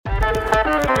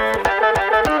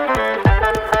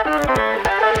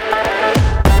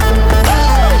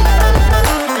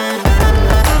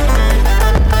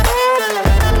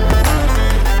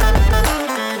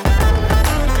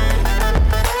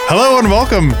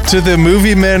welcome to the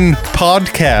Movie Men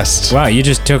podcast. Wow, you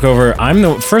just took over.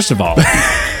 First of all,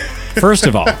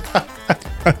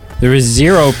 there was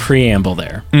zero preamble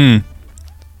there.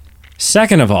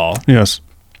 Second of all, Yes.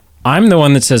 I'm the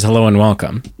one that says hello and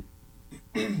welcome.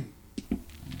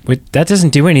 That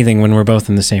doesn't do anything when we're both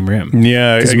in the same room.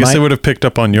 Yeah, I guess I would have picked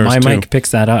up on yours My too. mic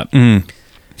picks that up.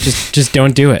 Just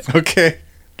don't do it. Okay.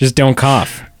 Just don't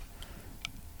cough.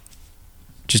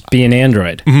 Just be an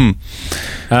android.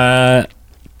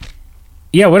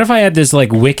 Yeah, what if I had this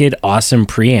like wicked awesome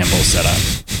preamble set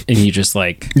up and you just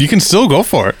like... You can still go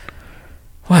for it.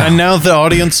 Wow. And now the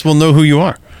audience will know who you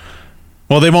are.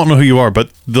 Well, they won't know who you are,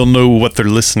 but they'll know what they're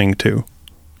listening to.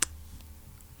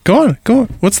 Go on.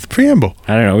 What's the preamble?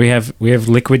 I don't know. We have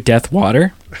liquid death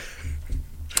water.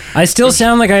 I still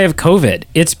sound like I have COVID.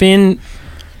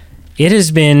 It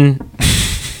has been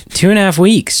 2.5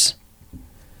 weeks.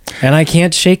 And I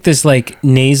can't shake this like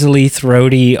nasally,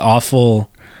 throaty, awful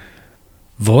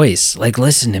voice. Like,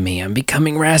 listen to me. I'm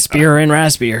becoming raspier and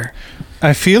raspier.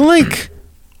 I feel like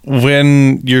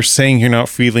when you're saying you're not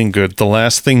feeling good, the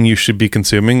last thing you should be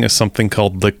consuming is something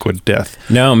called liquid death.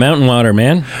 No, mountain water,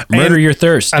 man. Murder your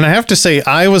thirst. And I have to say,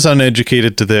 I was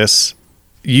uneducated to this.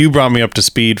 You brought me up to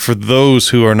speed. For those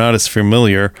who are not as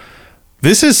familiar,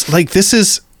 this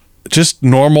is just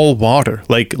normal water.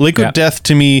 Like liquid death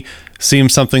to me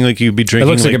seems something like you'd be It drinking.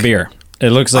 looks like a beer.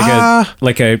 It looks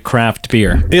like a craft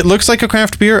beer. It looks like a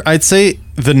craft beer. I'd say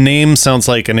the name sounds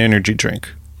like an energy drink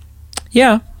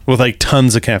Yeah. with like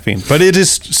tons of caffeine, but it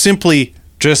is simply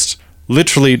just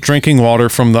literally drinking water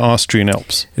from the Austrian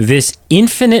Alps. This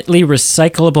infinitely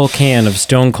recyclable can of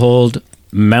Stone Cold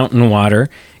mountain water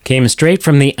came straight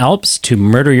from the Alps to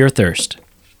murder your thirst.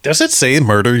 Does it say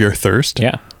murder your thirst?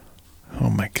 Yeah.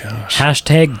 Oh my gosh.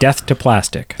 Hashtag death to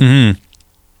plastic.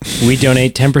 We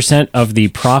donate 10% of the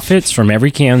profits from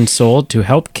every can sold to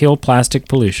help kill plastic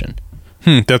pollution.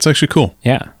 That's actually cool.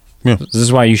 Yeah. Yeah. This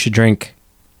is why you should drink.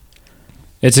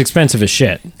 It's expensive as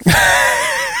shit.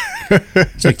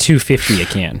 It's like $2.50 a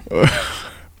can.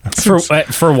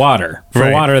 For water. For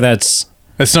Right. water that's...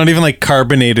 It's not even like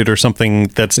carbonated or something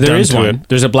that's There done is to one. it.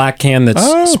 There's a black can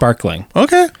that's sparkling.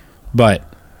 Okay.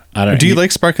 But I don't know. Do you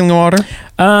like sparkling water?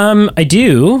 I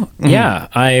do. Yeah.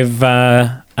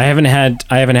 I haven't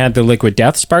had the liquid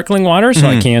death sparkling water, so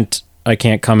I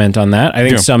can't comment on that. I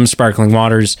think some sparkling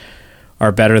waters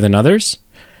are better than others.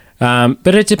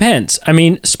 But it depends. I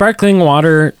mean, sparkling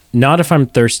water, not if I'm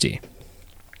thirsty.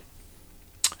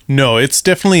 No, it's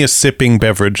definitely a sipping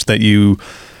beverage that you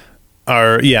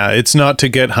are. Yeah, it's not to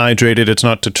get hydrated. It's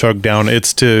not to chug down.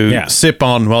 It's to sip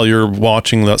on while you're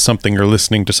watching something or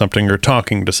listening to something or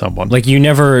talking to someone. Like you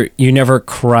never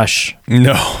crush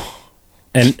No.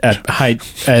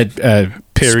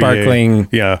 Sparkling,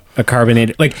 a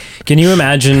carbonated. Like, can you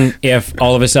imagine if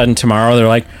all of a sudden tomorrow they're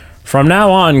like, from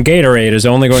now on, Gatorade is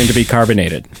only going to be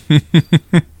carbonated.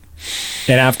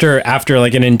 And after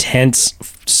like an intense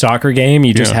soccer game,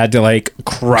 you just had to like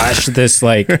crush this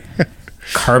like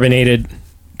carbonated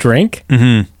drink.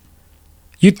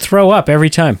 You'd throw up every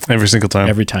time. Every single time.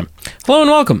 Every time. Hello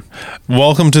and welcome.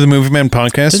 Welcome to the Movie Man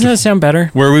podcast. Doesn't that sound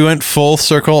better? Where we went full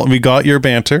circle and we got your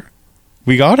banter.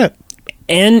 We got it.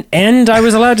 And I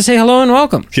was allowed to say hello and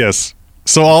welcome. Yes.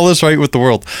 So all is right with the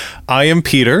world. I am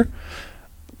Peter.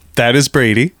 That is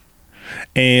Brady.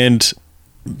 And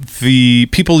the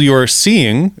people you are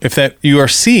seeing, if that you are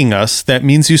seeing us, that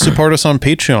means you support us on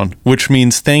Patreon, which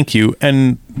means thank you.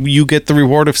 And you get the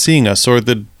reward of seeing us, or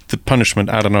the punishment.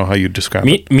 I don't know how you describe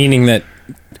it. Meaning that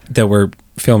we're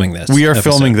filming this. We are episode.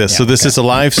 filming this. So this is a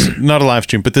not a live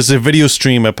stream, but this is a video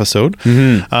stream episode.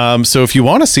 So if you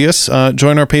want to see us,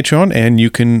 join our Patreon and you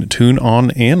can tune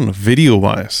on in video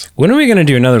wise. When are we going to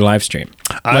do another live stream?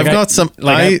 I've got some.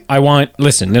 I want.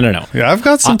 Listen, no. Yeah, I've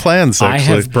got some plans.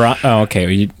 Actually, I have brought. Oh,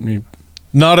 okay. You,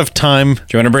 not of time. do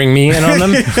you want to bring me in on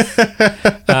them?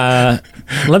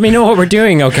 Let me know what we're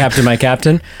doing. Oh, Captain, my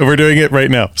Captain. We're doing it right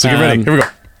now. So get ready. Here we go.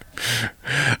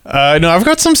 No, I've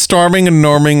got some storming and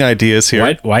norming ideas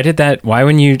here. Why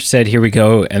when you said here we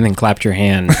go and then clapped your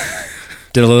hand,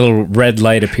 did a little red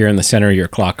light appear in the center of your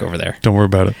clock over there? Don't worry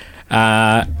about it.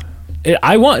 I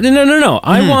want no.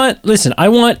 I want. Listen, I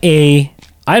want a.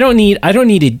 I don't need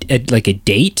a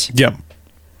date. Yep.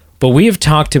 But we have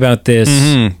talked about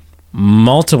this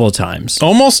multiple times.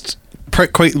 Almost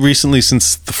quite recently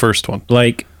since the first one.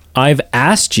 Like I've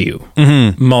asked you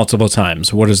multiple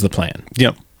times, what is the plan?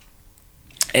 Yep.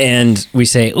 And we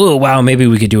say, oh, wow, maybe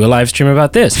we could do a live stream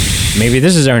about this. Maybe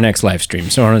this is our next live stream,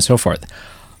 so on and so forth.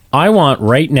 I want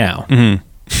right now, and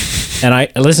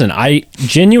I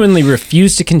genuinely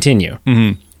refuse to continue.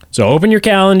 So open your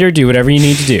calendar, do whatever you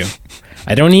need to do.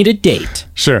 I don't need a date.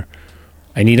 Sure.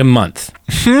 I need a month.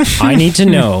 I need to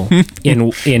know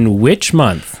in which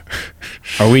month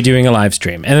are we doing a live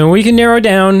stream? And then we can narrow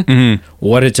down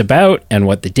what it's about and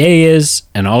what the day is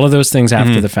and all of those things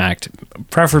after the fact.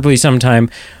 Preferably sometime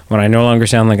when I no longer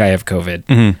sound like I have COVID.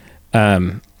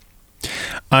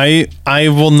 I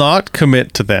will not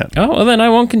commit to that. Oh, well, then I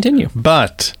won't continue.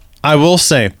 But I will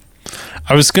say,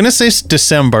 I was going to say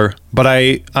December, but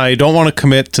I don't want to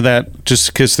commit to that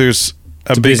just because there's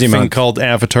a big thing month called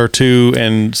Avatar 2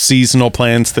 and seasonal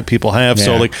plans that people have. Yeah.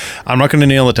 So like, I'm not going to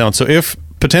nail it down. So if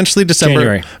potentially December,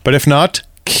 January. But if not,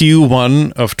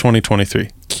 Q1 of 2023.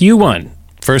 Q1.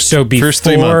 First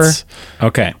 3 months.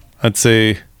 Okay. I'd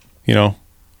say,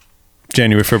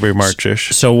 January, February, March-ish.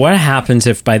 So what happens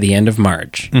if by the end of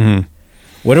March,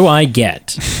 what do I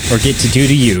get or get to do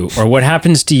to you? Or what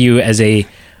happens to you as a,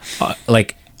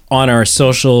 on our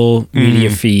social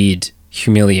media feed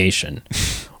humiliation?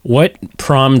 What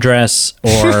prom dress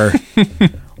or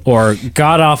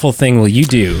god-awful thing will you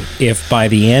do if by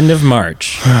the end of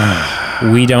March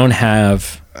we don't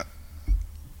have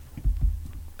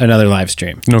another live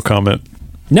stream? No comment.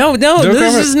 No,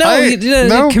 commit.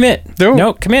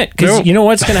 No, commit. Because you know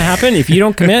what's going to happen if you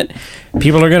don't commit?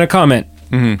 People are going to comment.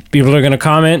 People are going to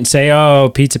comment and say, "Oh,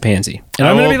 pizza pansy," and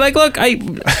I'm going to be like, "Look,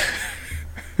 plead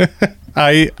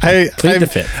the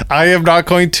fifth. I am not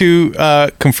going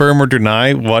to confirm or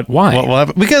deny what will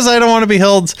happen because I don't want to be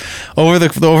held over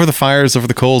the fires, over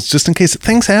the coals, just in case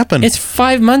things happen. It's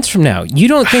 5 months from now. You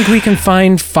don't think we can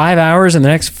find 5 hours in the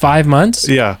next 5 months?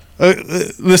 Yeah.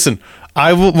 Listen,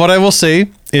 what I will say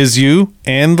is you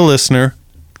and the listener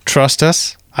trust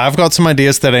us. I've got some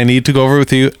ideas that I need to go over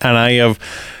with you, and I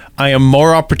am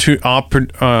more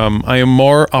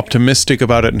optimistic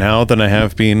about it now than I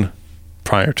have been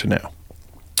prior to now.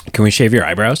 Can we shave your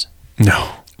eyebrows?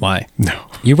 No. Why? No.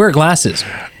 You wear glasses.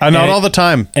 Not all the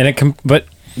time. And but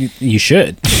you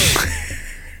should.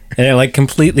 And it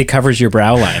completely covers your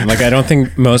brow line. I don't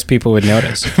think most people would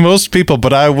notice. Most people,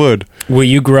 but I would. Will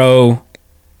you grow?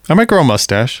 I might grow a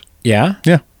mustache. Yeah?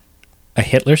 Yeah. A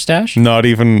Hitler stash? Not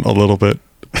even a little bit.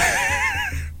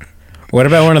 What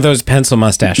about one of those pencil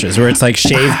mustaches where it's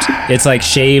shaved? It's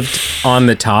shaved on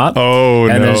the top. Oh,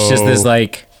 and then it's just this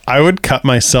I would cut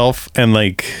myself and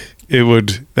that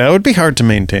would be hard to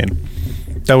maintain.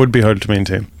 That would be hard to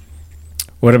maintain.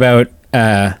 What about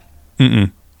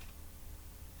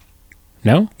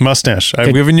No? Mustache.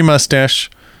 I've given you mustache.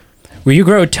 Will you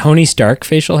grow Tony Stark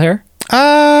facial hair?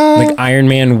 Like Iron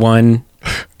Man 1?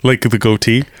 Like the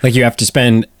goatee? Like you have to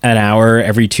spend an hour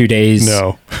every 2 days?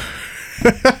 No.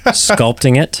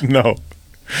 Sculpting it? No.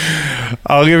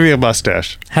 I'll give you a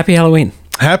mustache. Happy Halloween.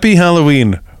 Happy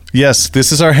Halloween. Yes,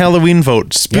 this is our Halloween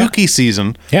vote. Spooky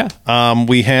season. Yeah.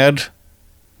 We had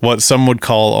what some would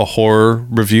call a horror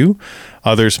review.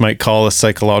 Others might call a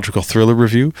psychological thriller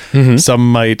review. Mm-hmm.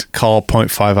 Some might call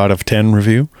 0.5 out of 10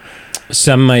 review.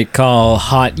 Some might call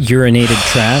hot urinated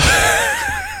trash.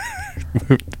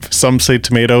 Some say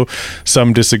tomato.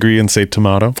 Some disagree and say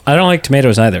tomato. I don't like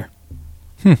tomatoes either.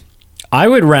 I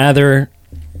would rather...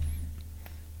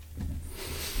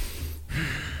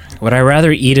 Would I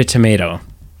rather eat a tomato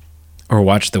or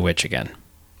watch The Witch again?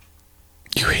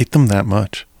 You hate them that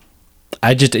much?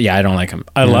 I don't like them.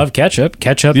 I love ketchup,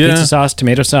 pizza sauce,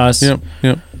 tomato sauce.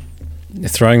 Yep.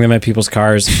 Throwing them at people's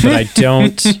cars, but I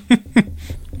don't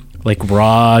like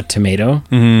raw tomato.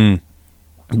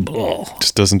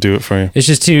 Just doesn't do it for you. It's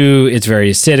just it's very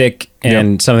acidic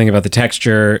and something about the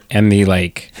texture and the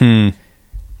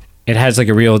it has like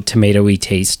a real tomatoey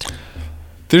taste.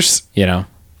 There's, Yeah.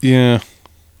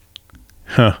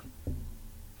 Huh.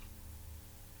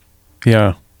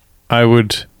 Yeah. I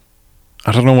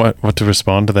don't know what to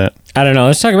respond to that. I don't know.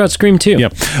 Let's talk about Scream 2. Yeah.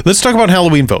 Let's talk about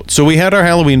Halloween vote. So we had our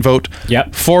Halloween vote.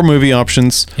 Yep. 4 movie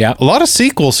options. Yep. A lot of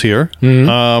sequels here.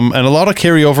 Mm-hmm. And a lot of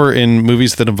carryover in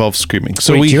movies that involve screaming.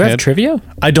 So Wait, do you have trivia?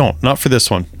 I don't. Not for this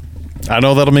one. I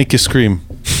know that'll make you scream.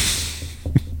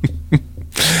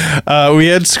 We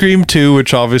had Scream 2,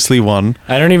 which obviously won.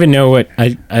 I don't even know what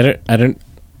I don't.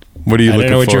 What are you looking for? I don't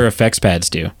know what your effects pads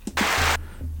do.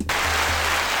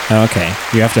 Okay.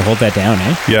 You have to hold that down,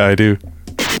 eh? Yeah, I do.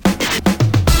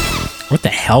 What the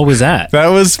hell was that? That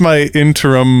was my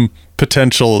interim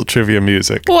potential trivia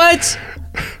music. What?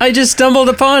 I just stumbled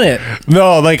upon it.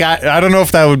 No, I don't know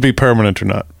if that would be permanent or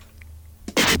not.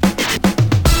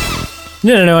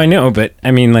 No, I know, but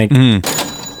I mean,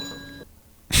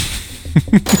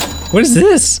 what is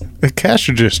this? A cash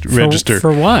register.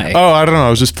 For why? Oh, I don't know. I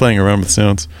was just playing around with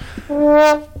sounds.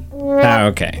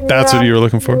 Okay. That's what you were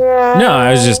looking for? No,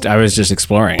 I was just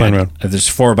exploring. Playing around. There's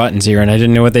 4 buttons here, and I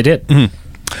didn't know what they did. Mm-hmm.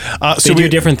 They do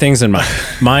different things than mine.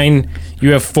 Mine,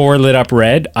 You have 4 lit up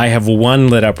red. I have 1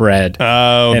 lit up red.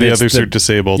 Oh, the others are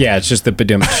disabled. Yeah, it's just the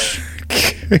badum.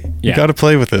 You got to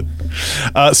play with it.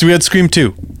 So we had Scream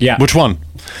 2. Yeah. Which one?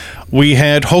 We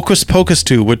had Hocus Pocus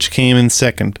 2, which came in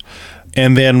second.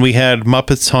 And then we had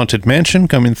Muppets Haunted Mansion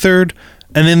come in third.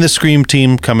 And then the Scream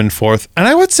team come in fourth. And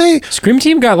I would say... Scream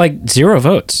team got like 0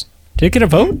 votes. Did it get a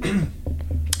vote?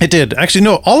 It did. Actually,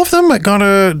 no. All of them got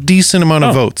a decent amount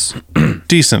of votes.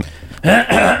 Decent.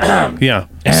 Yeah.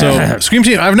 So Scream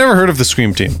team. I've never heard of the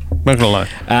Scream team. Not gonna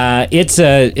lie. It's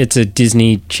a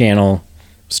Disney Channel,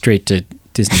 straight to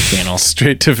Disney Channel,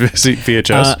 straight to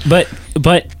VHS.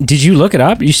 But did you look it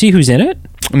up? You see who's in it?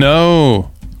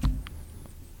 No.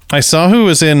 I saw who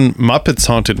was in Muppets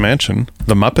Haunted Mansion.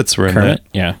 The Muppets were in it.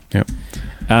 Yeah. Yep.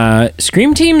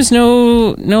 Scream team's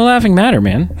no laughing matter,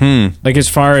 man. Like as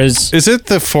far as... Is it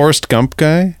the Forrest Gump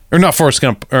guy? Or not Forrest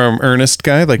Gump, Ernest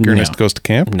guy? Like Ernest Goes to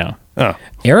Camp? No. Oh.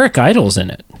 Eric Idle's in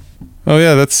it. Oh,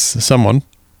 yeah, that's someone.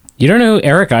 You don't know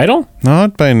Eric Idle?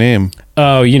 Not by name.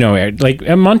 Oh, you know, like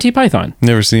Monty Python.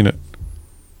 Never seen it.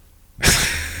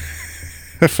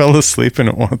 I fell asleep in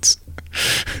it once.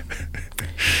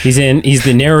 He's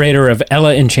the narrator of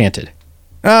Ella Enchanted.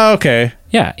 Oh, okay.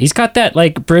 Yeah, he's got that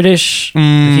like British.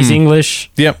 He's English.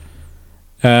 Yep.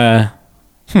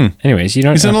 Anyways, you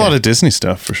don't. He's in a lot of Disney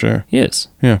stuff for sure. He is.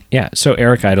 Yeah. Yeah. So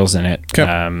Eric Idle's in it.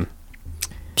 Okay.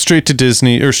 Straight to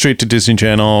Disney or straight to Disney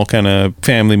Channel kind of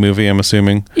family movie, I'm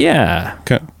assuming. Yeah.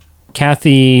 Okay.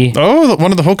 Kathy. Oh,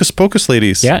 one of the Hocus Pocus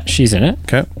ladies. Yeah, she's in it.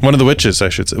 Okay. One of the witches, I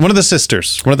should say. One of the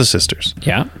sisters.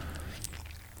 Yeah.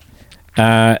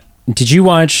 Did you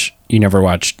watch? You never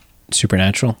watched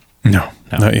Supernatural? No,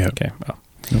 not yet. Okay. Well,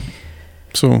 nope.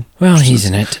 So he's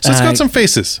in it. So it's got some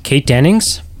faces. Kate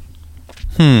Dennings.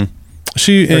 Kat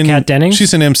Dennings.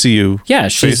 She's an MCU. Yeah,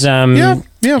 she's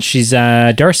yeah. She's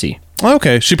Darcy.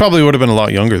 Okay, she probably would have been a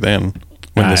lot younger then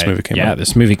when this movie came out. Yeah,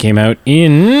 this movie came out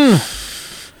in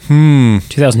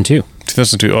 2002.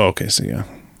 2002. Oh, okay. So yeah.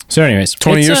 So, anyways,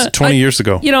 20 years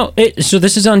ago. You know, so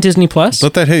this is on Disney Plus.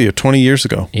 Let that hit you. 20 years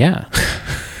ago. Yeah.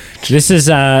 This is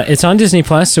it's on Disney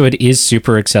Plus, so it is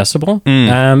super accessible.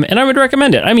 And I would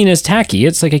recommend it. I mean, it's tacky.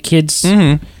 It's like a kids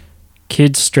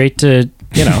straight to,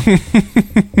 you know,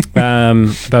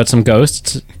 about some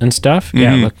ghosts and stuff.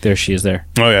 Yeah, look, there she is there.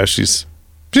 Oh yeah, she's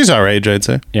our age, I'd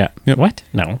say. Yeah. Yep. What?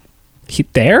 No.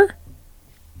 There?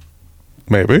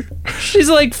 Maybe. She's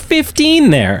like 15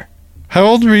 there. How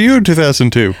old were you in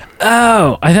 2002?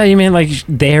 Oh, I thought you meant like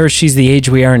there she's the age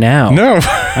we are now. No.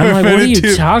 I'm like, what are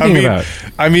you talking about?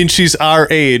 I mean, she's our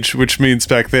age, which means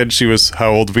back then she was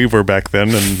how old we were back then,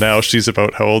 and now she's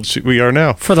about how old we are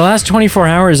now. For the last 24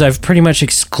 hours, I've pretty much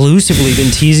exclusively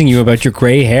been teasing you about your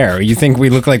gray hair. You think we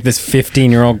look like this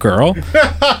 15-year-old girl?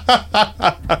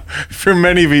 For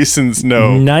many reasons,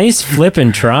 no. Nice flip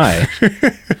and try.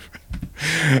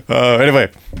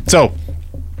 Anyway, so...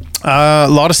 a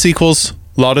lot of sequels,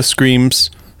 a lot of Screams,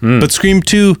 but Scream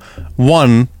 2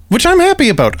 won, which I'm happy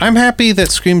about. I'm happy that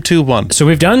Scream 2 won. So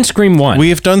we've done Scream 1. We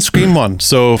have done Scream 1,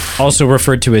 so... Also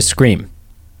referred to as Scream.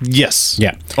 Yes.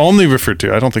 Yeah. Only referred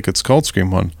to. I don't think it's called Scream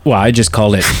 1. Well, I just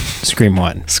call it Scream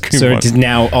 1. Scream 1. It is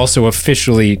now also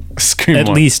officially, Scream at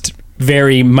 1. least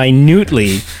very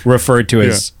minutely referred to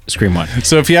as Scream 1.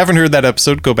 So if you haven't heard that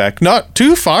episode, go back. Not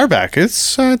too far back.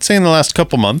 It's, I'd say, in the last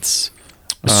couple months.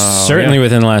 Certainly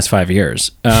within the last 5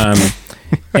 years.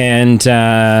 And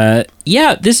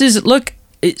this is, look,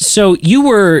 so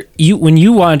when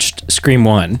you watched Scream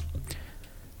 1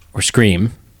 or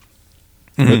Scream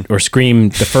or Scream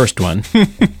the first one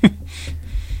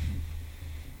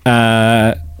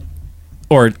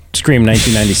or Scream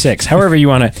 1996, however you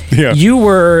want to, you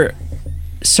were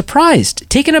surprised,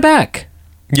 taken aback.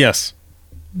 Yes.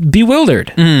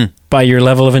 Bewildered by your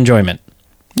level of enjoyment.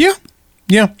 Yeah.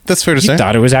 Yeah, that's fair to say. You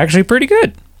thought it was actually pretty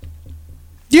good.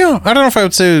 Yeah, I don't know if I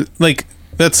would say, like,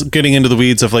 that's getting into the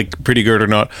weeds of, like, pretty good or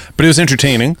not, but it was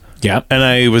entertaining. Yeah. And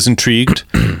I was intrigued.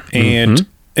 And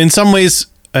in some ways,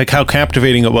 like, how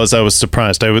captivating it was, I was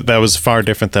surprised. That was far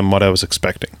different than what I was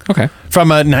expecting. Okay. From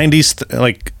a 90s,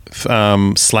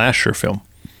 slasher film.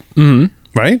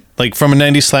 Right? Like, from a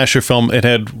 90s slasher film,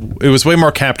 it was way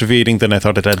more captivating than I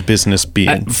thought it had business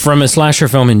being. From a slasher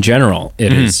film in general,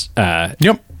 it is...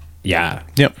 Yep. Yeah.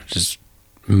 Yep. Just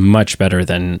much better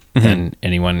than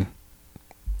anyone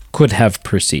could have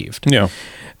perceived. Yeah.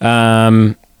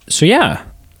 So yeah.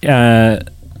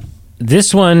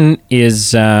 This one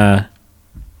is and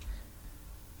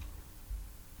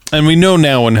we know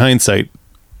now in hindsight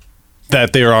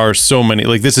that there are so many,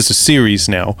 like, this is a series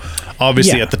now.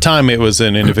 Obviously at the time it was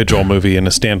an individual movie and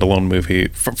a standalone movie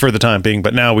for the time being,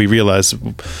 but now we realize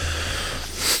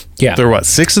Yeah. There are what,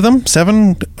 6 of them?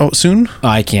 7 soon?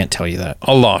 I can't tell you that.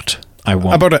 A lot. I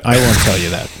won't. I won't tell you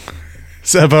that.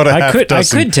 It's about a half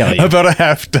dozen. I could tell you. About a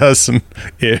half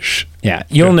dozen-ish. Yeah.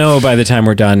 You'll know by the time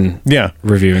we're done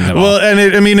reviewing them all. Well, and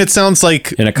it sounds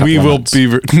like in a couple we of will months. be...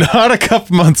 not a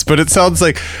couple months, but it sounds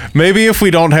like maybe if we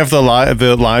don't have the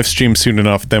live stream soon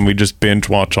enough, then we just binge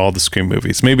watch all the Scream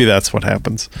movies. Maybe that's what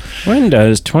happens. When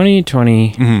does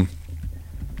 2020... Mm-hmm.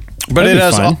 But That'd it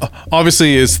has... fun.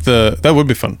 obviously, that would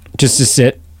be fun. Just to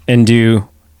sit and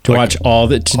watch all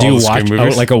the... To do Scream watch...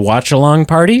 movies? like a watch-along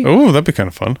party? Oh, that'd be kind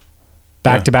of fun.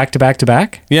 Back to back to back to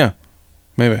back? Yeah,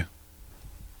 maybe.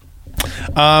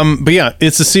 But yeah,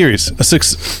 it's a series.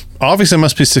 Obviously, it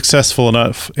must be successful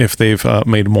enough if they've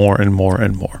made more and more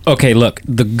and more. Okay, look,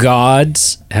 the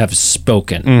gods have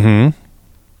spoken. Mm-hmm.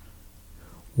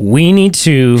 We need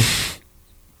to,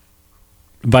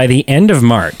 by the end of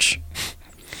March,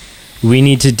 we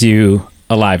need to do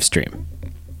a live stream.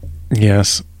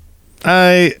 Yes.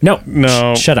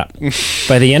 No. Shut up.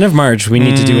 By the end of March, we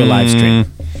need to do a live stream.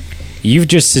 You've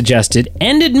just suggested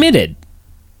and admitted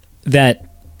that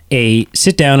a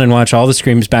sit down and watch all the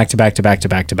Screams back to back to back to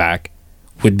back to back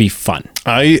would be fun.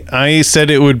 I said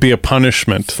it would be a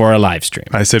punishment. For a live stream.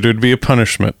 I said it would be a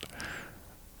punishment.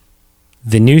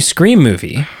 The new Scream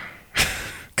movie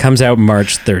comes out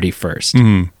March 31st.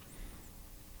 Mm-hmm.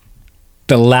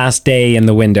 The last day in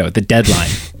the window, the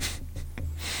deadline.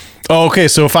 Oh, okay,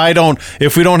 so if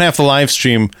we don't have the live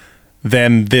stream,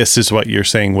 then this is what you're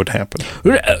saying would happen.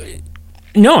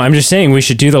 No, I'm just saying we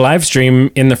should do the live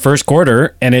stream in the first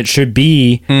quarter, and it should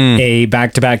be a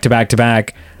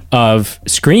back-to-back-to-back-to-back of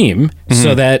Scream,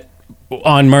 so that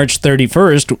on March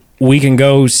 31st, we can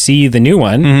go see the new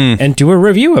one and do a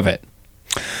review of it.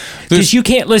 Because you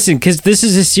can't listen, because this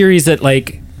is a series that,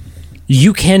 like,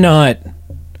 you cannot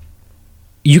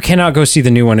go see the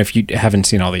new one if you haven't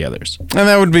seen all the others. And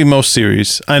that would be most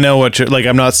series. I know what you're like.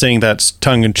 I'm not saying that's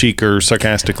tongue in cheek or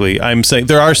sarcastically. I'm saying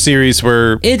there are series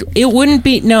where it wouldn't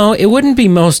be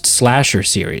most slasher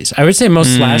series. I would say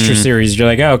most slasher series. You're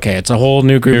like, oh, okay, it's a whole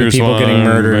new group of people getting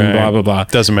murdered and blah blah blah.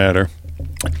 Doesn't matter.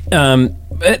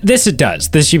 This it does.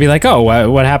 This you'd be like, oh,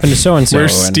 what happened to so and so?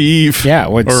 Where's Steve? Yeah,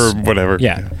 or whatever.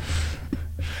 Yeah.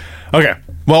 Okay.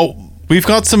 Well, we've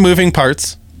got some moving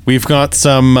parts. We've got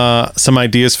some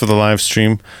ideas for the live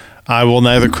stream. I will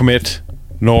neither commit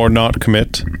nor not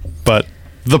commit, but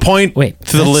the point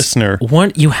to the listener.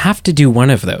 You have to do one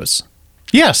of those.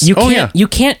 Yes. You can't. You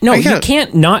can't. No, you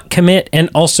can't not commit and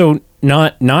also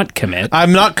not commit.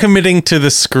 I'm not committing to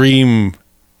the Scream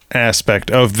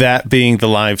aspect of that being the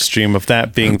live stream, of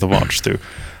that being the watch through.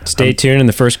 Stay tuned in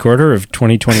the first quarter of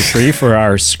 2023 for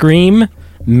our Scream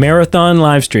marathon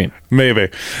live stream. Maybe.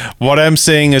 What I'm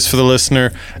saying is, for the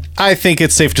listener, I think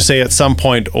it's safe to say at some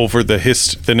point over the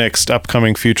next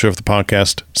upcoming future of the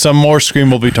podcast, some more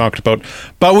Scream will be talked about.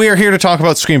 But we are here to talk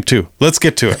about Scream 2. Let's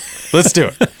get to it. Let's do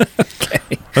it.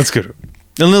 Okay. Let's get to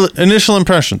it. Initial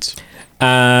impressions.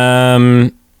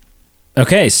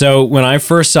 Okay, so when I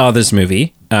first saw this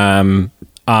movie, it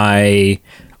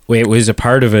was a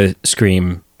part of a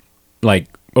Scream, like,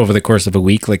 over the course of a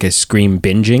week, like a Scream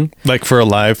binging. Like for a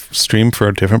live stream for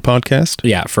a different podcast?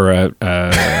 Yeah, for a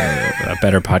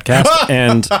better podcast.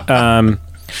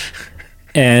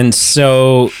 And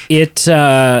so it,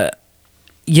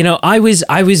 I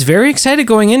was very excited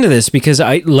going into this because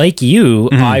I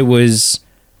was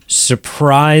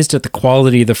surprised at the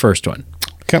quality of the first one.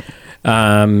 Okay.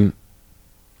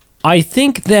 I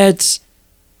think that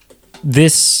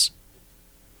this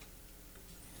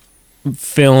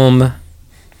film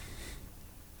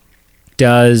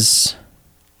does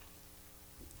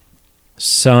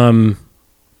some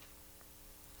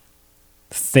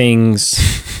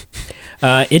things.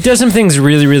 It does some things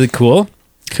really, really cool.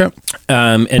 Okay.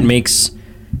 And makes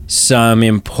some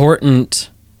important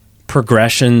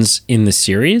progressions in the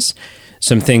series.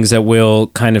 Some things that will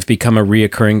kind of become a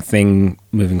reoccurring thing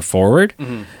moving forward.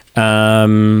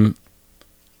 Mm-hmm.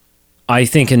 I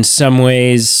think in some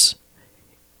ways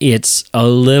it's a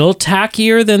little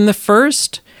tackier than the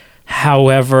first.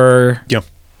 However,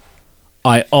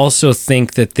 I also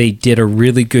think that they did a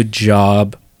really good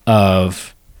job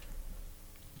of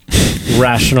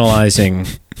rationalizing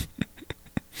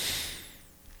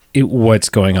what's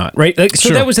going on, right? Like,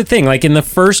 so that was the thing. Like in the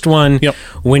first one,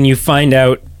 when you find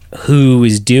out who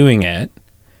is doing it,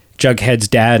 Jughead's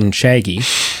dad and Shaggy.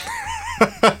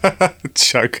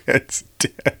 Jughead's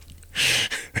dad.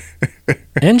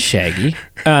 And Shaggy.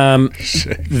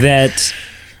 That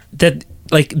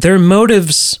like their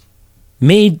motives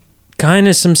made kind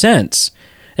of some sense.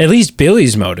 At least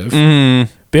Billy's motive.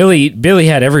 Mm-hmm. Billy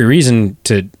had every reason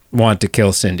to want to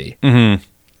kill Cindy. Mm-hmm.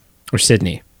 Or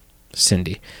Sydney.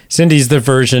 Cindy. Cindy's the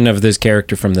version of this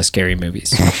character from the Scary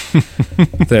movies.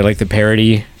 They're like the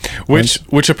parody.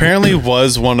 Which apparently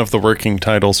was one of the working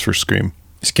titles for Scream.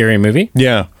 Scary Movie?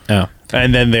 Yeah. Oh.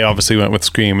 And then they obviously went with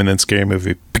Scream, and then Scary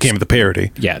Movie became the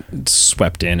parody. Yeah,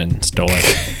 swept in and stole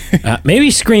it.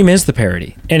 Maybe Scream is the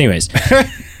parody. Anyways.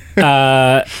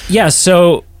 Yeah,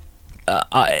 so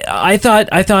I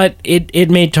thought it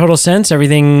made total sense.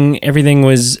 Everything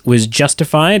was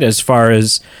justified as far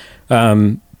as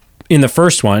in the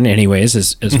first one, anyways,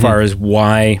 as far as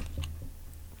why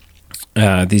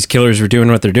these killers were doing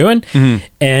what they're doing.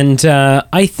 And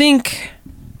I think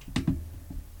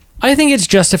it's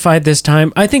justified this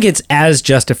time. I think it's as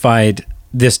justified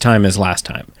this time as last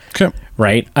time. Okay.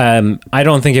 Right? I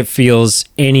don't think it feels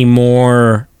any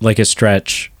more like a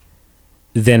stretch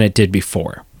than it did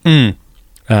before. And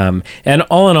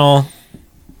all in all,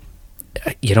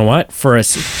 you know what? For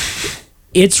us,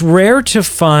 it's rare to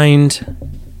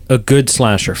find a good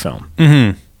slasher film.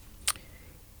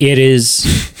 It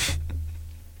is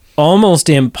almost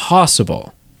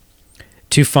impossible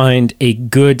to find a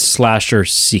good slasher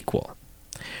sequel.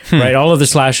 Right? All of the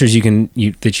slashers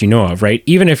that you know of, right?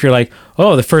 Even if you're like,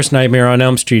 oh, the first Nightmare on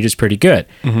Elm Street is pretty good.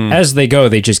 As they go,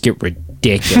 they just get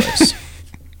ridiculous.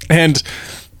 And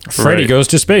Freddy goes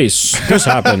to space. This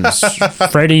happens.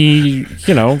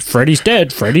 Freddy's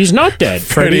dead. Freddy's not dead.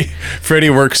 Freddy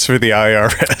works for the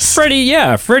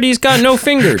IRS. Freddy's got no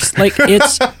fingers. Like,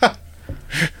 it's...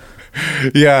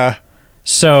 Yeah.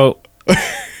 So,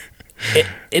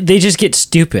 they just get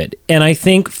stupid. And I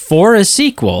think for a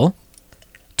sequel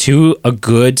to a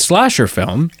good slasher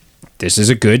film, this is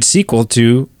a good sequel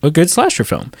to a good slasher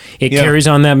film. It carries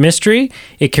on that mystery.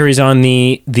 It carries on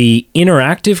the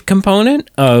interactive component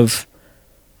of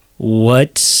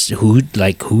who's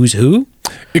who.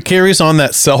 It carries on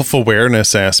that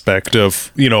self-awareness aspect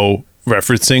of,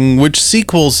 referencing which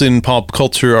sequels in pop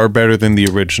culture are better than the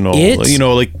original.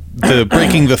 Like the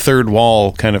breaking the third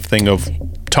wall kind of thing of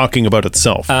talking about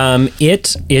itself.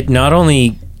 It not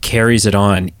only carries it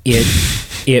on,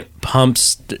 it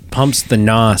pumps the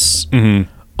nos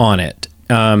on it,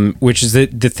 which is the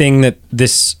thing that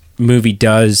this movie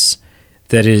does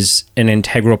that is an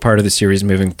integral part of the series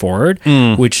moving forward,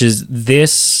 which is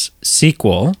this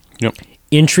sequel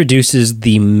introduces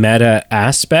the meta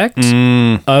aspect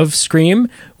of Scream,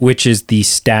 which is the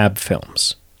stab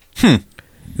films.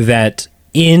 That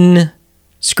in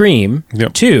Scream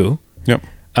 2,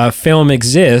 a film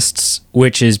exists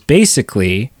which is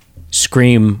basically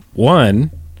Scream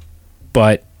 1,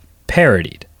 but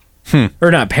parodied.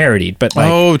 Or not parodied, but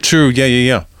like... Oh, true.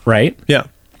 Yeah. Right? Yeah.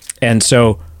 And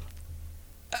so,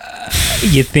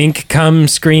 you think come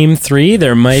Scream 3,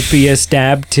 there might be a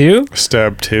Stab 2?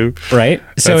 Stab 2. Right?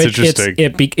 So That's interesting.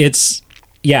 It's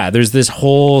there's this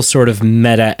whole sort of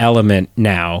meta element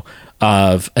now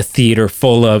of a theater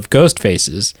full of ghost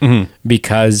faces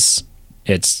because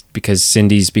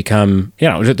Cindy's become,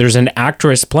 there's an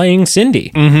actress playing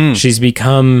Cindy. She's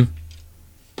become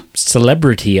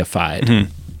celebrity-ified.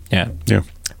 Yeah.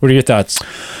 What are your thoughts?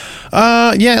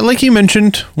 Like you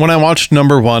mentioned, when I watched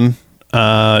number 1,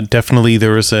 definitely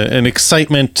there was an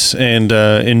excitement and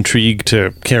intrigue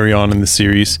to carry on in the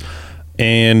series.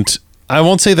 And I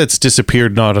won't say that's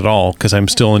disappeared, not at all, because I'm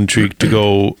still intrigued to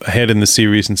go ahead in the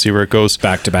series and see where it goes.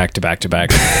 Back to back to back to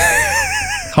back.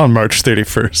 On March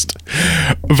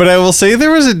 31st. But I will say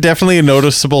there was definitely a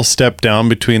noticeable step down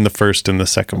between the first and the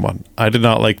second one. I did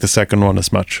not like the second one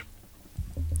as much.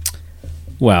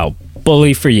 Well,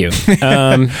 bully for you.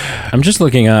 I'm just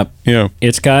looking up. Yeah.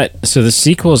 So the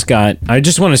sequel's got, I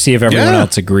just want to see if everyone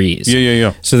else agrees.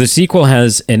 Yeah. So the sequel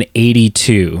has an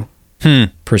 82%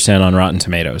 on Rotten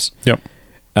Tomatoes. Yep.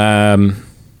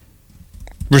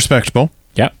 Respectable.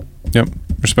 Yep.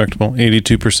 Respectable.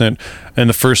 82%. And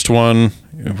the first one,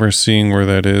 we're seeing where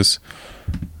that is.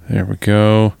 There we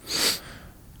go.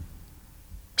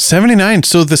 79.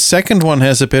 So the second one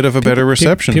has a bit of a better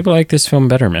reception. People like this film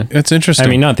better, man. It's interesting. I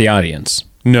mean, not the audience.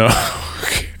 No.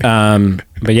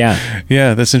 But yeah.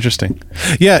 Yeah, that's interesting.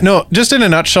 Yeah, no, just in a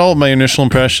nutshell, my initial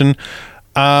impression,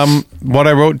 what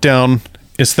I wrote down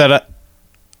is that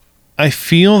I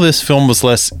feel this film was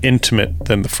less intimate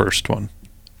than the first one.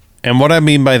 And what I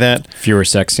mean by that... Fewer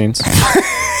sex scenes?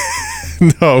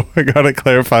 No, I gotta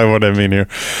clarify what I mean here.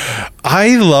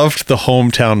 I loved the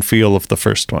hometown feel of the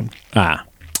first one.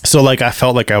 So like I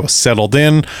felt like I was settled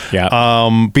in. Yeah.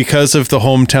 Because of the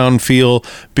hometown feel,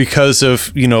 because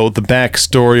of, the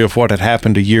backstory of what had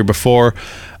happened a year before.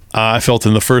 I felt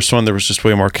in the first one there was just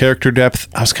way more character depth.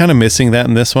 I was kind of missing that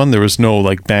in this one. There was no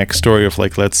like backstory of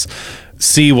like, let's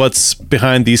see what's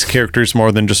behind these characters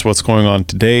more than just what's going on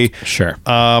today. Sure.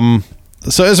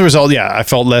 So as a result, yeah, I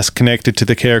felt less connected to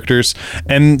the characters,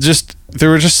 and just there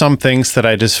were just some things that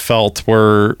I just felt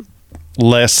were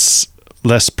less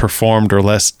performed or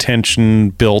less tension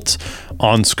built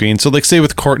on screen. So like say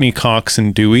with Courtney Cox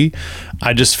and Dewey,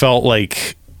 I just felt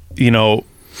like,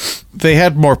 they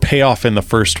had more payoff in the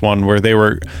first one where they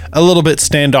were a little bit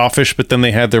standoffish, but then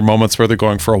they had their moments where they're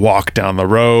going for a walk down the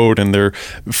road and they're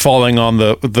falling on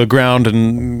the ground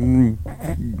and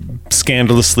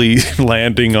scandalously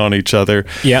landing on each other.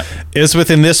 Yeah. Is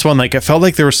within this one, like, it felt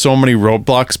like there were so many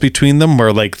roadblocks between them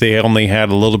where like they only had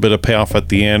a little bit of payoff at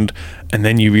the end, and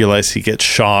then you realize he gets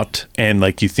shot and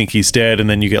like you think he's dead, and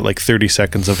then you get like 30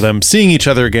 seconds of them seeing each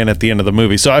other again at the end of the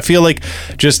movie. So I feel like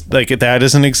just like that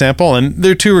is an example, and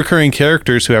they're two recurring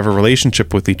characters who have a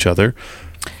relationship with each other.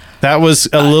 That was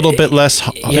a little bit less,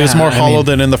 it was more hollow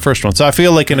than in the first one. So I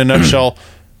feel like in a nutshell,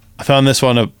 I found this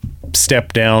one a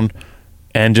step down,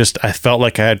 and just I felt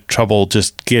like I had trouble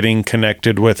just getting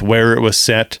connected with where it was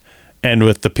set and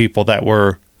with the people that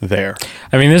were there.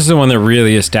 I mean, this is the one that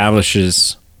really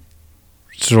establishes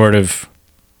sort of,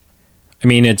 I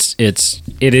mean, it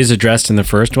is addressed in the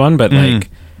first one, but like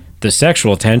the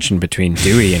sexual tension between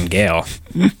Dewey and Gale,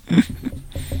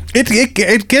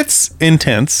 it gets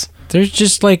intense. There's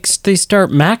just like they start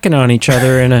macking on each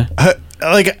other in a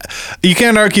like, you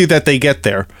can't argue that they get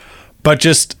there, but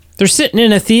just they're sitting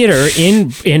in a theater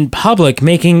in public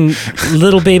making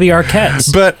little baby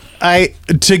Arquettes. But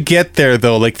to get there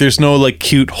though, like there's no like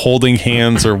cute holding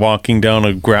hands or walking down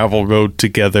a gravel road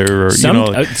together, or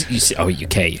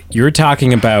okay. You're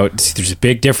talking about, there's a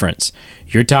big difference.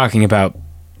 You're talking about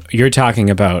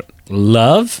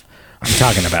love. I'm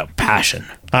talking about passion.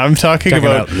 I'm talking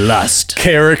about lust,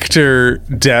 character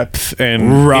depth,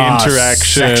 and raw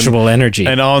interaction, sexual energy,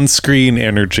 and on-screen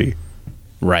energy.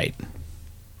 Right.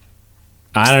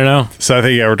 I don't know. So I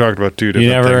think we're talking about two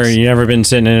different things. You never been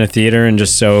sitting in a theater and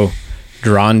just so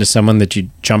drawn to someone that you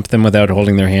jump them without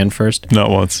holding their hand first? Not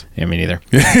once. Yeah, me neither.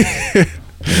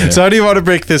 So how do you want to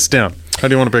break this down? I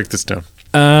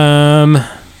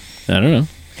don't know.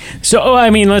 So I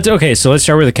mean, let's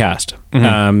start with the cast.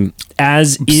 Can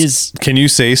you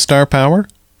say star power?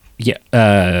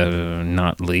 Yeah,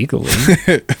 not legally.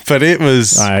 But it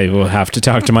was. I will have to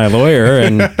talk to my lawyer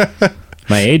and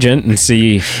my agent and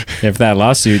see if that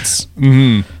lawsuit's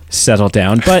settled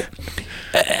down. But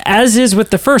as is with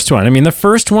the first one, I mean, the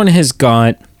first one has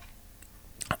got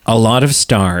a lot of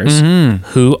stars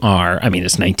who are, I mean,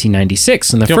 it's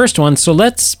 1996 in the first one, so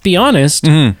let's be honest,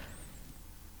 a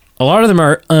lot of them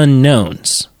are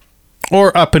unknowns.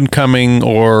 Or up and coming,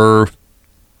 or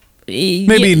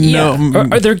maybe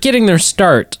or they're getting their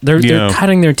start. They're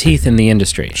cutting their teeth in the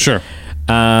industry. Sure.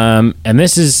 And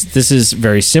this is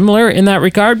very similar in that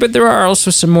regard, but there are also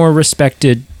some more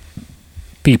respected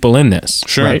people in this.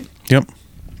 Sure. Right? Yep.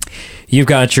 You've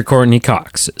got your Courtney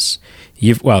Coxes.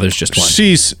 There's just one.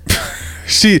 She's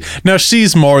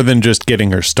more than just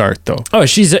getting her start, though. Oh,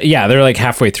 they're like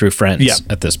halfway through Friends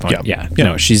at this point. Yeah.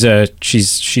 No, she's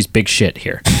big shit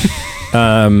here.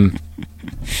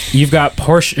 You've got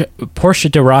Portia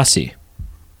de Rossi.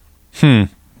 Who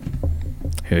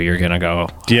you're gonna go?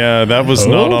 Yeah, that was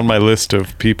not on my list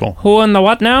of people. Who in the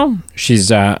what now?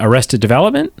 She's Arrested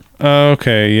Development.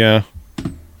 Okay, yeah.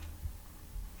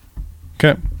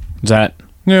 Okay. Is that?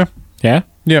 Yeah. Yeah.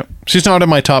 Yeah. She's not in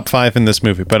my top 5 in this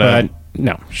movie, but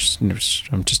no.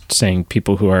 I'm just saying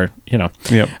people who are,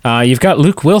 Yep. You've got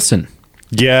Luke Wilson.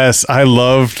 Yes, I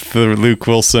loved the Luke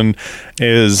Wilson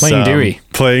is playing Dewey.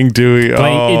 Playing Dewey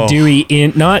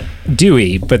not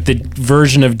Dewey, but the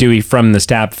version of Dewey from the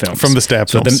Stab films. From the Stab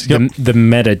films. The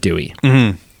meta Dewey.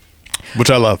 Mm-hmm. Which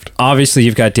I loved. Obviously,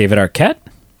 you've got David Arquette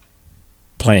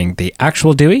playing the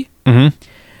actual Dewey. Mm-hmm.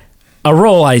 A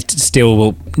role I still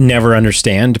will never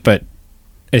understand, but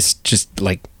it's just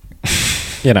like,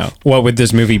 what would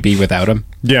this movie be without him?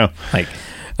 Yeah. Like,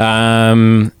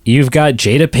 you've got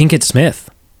Jada Pinkett Smith.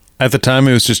 At the time,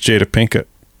 it was just Jada Pinkett.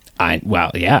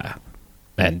 Yeah.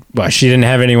 And, she didn't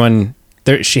have anyone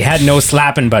there. She had no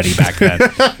slapping buddy back then.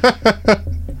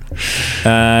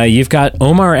 You've got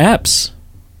Omar Epps.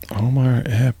 Omar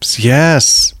Epps,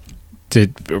 yes.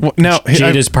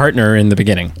 Jada's partner in the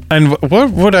beginning. And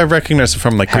what would I recognize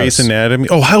from, like Grey's Anatomy?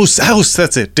 Oh, House,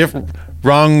 that's it.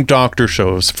 Wrong doctor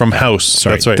shows from House.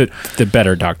 Sorry, that's right. The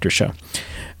better doctor show.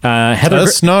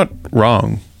 That's not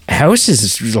wrong. House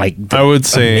is like, I would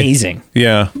say, amazing.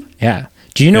 Yeah. Yeah.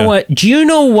 Do you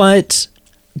know what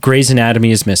Grey's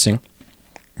Anatomy is missing?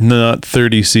 Not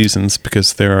 30 seasons,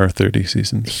 because there are 30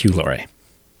 seasons. Hugh Laurie.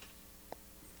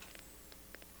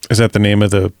 Is that the name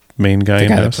of the main guy? The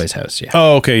guy that plays House, yeah.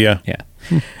 Oh, okay, yeah.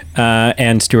 Yeah.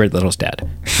 And Stuart Little's dad,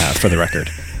 for the record.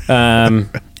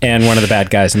 And one of the bad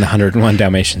guys in the 101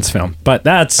 Dalmatians film. But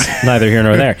that's neither here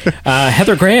nor there.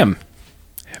 Heather Graham.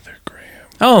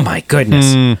 Oh, my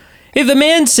goodness. If the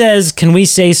man says, can we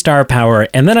say star power?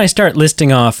 And then I start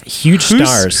listing off huge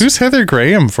stars. Who's Heather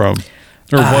Graham from?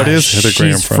 Or what is Heather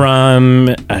Graham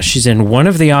from? She's in one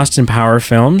of the Austin Power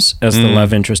films as the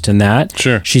love interest in that.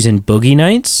 Sure. She's in Boogie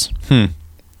Nights.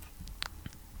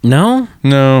 No?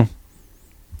 No.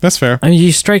 That's fair. I mean,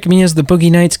 you strike me as the Boogie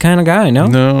Nights kind of guy, no?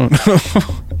 No.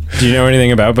 Do you know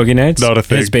anything about Boogie Nights? Not a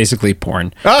thing. It's basically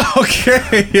porn. Oh,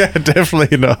 okay. Yeah,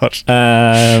 definitely not.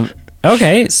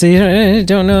 Okay, so you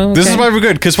don't know. This is why we're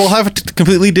good, because we'll have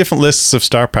completely different lists of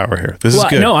star power here. This is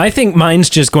good. No, I think mine's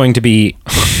just going to be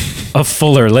a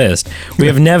fuller list. We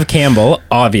have Neve Campbell,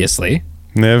 obviously.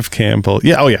 Neve Campbell.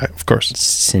 Yeah, oh yeah, of course.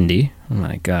 Cindy. Oh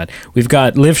my God. We've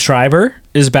got Liv Schreiber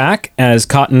is back as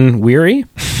Cotton Weary.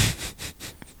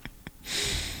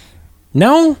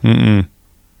 No?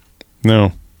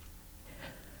 No.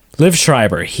 Liv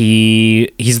Schreiber.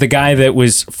 He's the guy that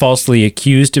was falsely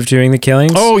accused of doing the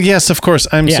killings. Oh, yes, of course.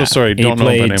 I'm so sorry. Don't know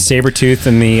the name. He played Sabretooth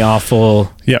in the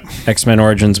awful X-Men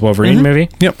Origins Wolverine movie.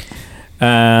 Yep.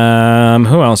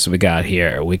 Who else have we got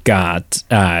here? We got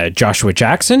Joshua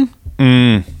Jackson.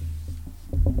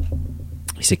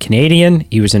 He's a Canadian.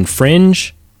 He was in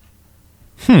Fringe.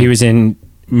 He was in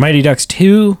Mighty Ducks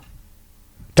 2.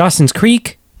 Dawson's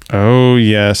Creek. Oh,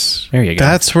 yes. There you go.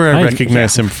 That's where I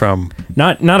recognize him from.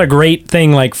 Not a great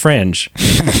thing like Fringe.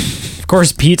 Of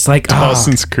course, Pete's like,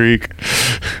 Dawson's Creek.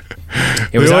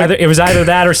 It was either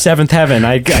that or Seventh Heaven.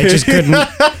 I just couldn't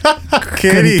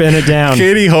pin it down.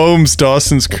 Katie Holmes'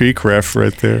 Dawson's Creek ref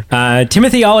right there.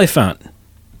 Timothy Olyphant.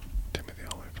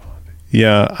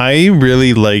 Yeah, I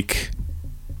really like...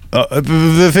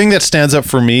 the thing that stands up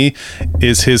for me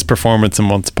is his performance in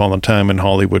Once Upon a Time in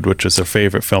Hollywood, which is a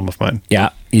favorite film of mine. Yeah,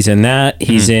 he's in that.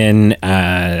 He's in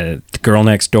The Girl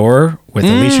Next Door with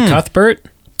Alicia Cuthbert.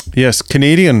 Yes,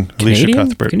 Canadian Alicia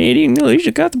Cuthbert. Canadian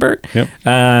Alicia Cuthbert. Yep.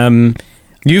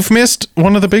 You've missed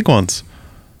one of the big ones.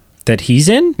 That he's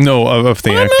in? No, of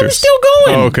the actors. I'm still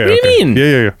going. Oh, okay. What do you mean?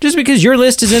 Yeah. Just because your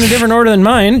list is in a different order than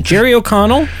mine. Jerry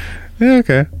O'Connell. Yeah,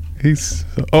 okay.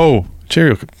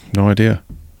 Jerry O'Connell. No idea.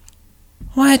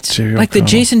 What? Jerry like O'Connell. the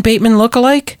Jason Bateman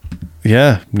lookalike?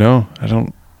 Yeah, no, I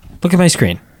don't. Look at my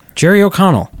screen. Jerry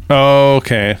O'Connell. Oh,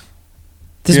 okay.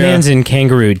 This man's in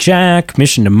Kangaroo Jack,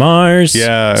 Mission to Mars.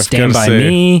 Yeah, Stand By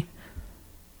Me.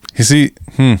 Is he?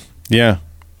 Yeah.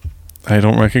 I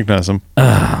don't recognize him.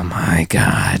 Oh my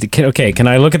God. Okay, can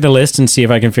I look at the list and see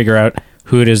if I can figure out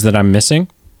who it is that I'm missing?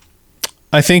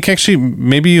 I think actually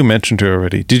maybe you mentioned her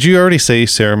already. Did you already say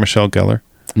Sarah Michelle Gellar?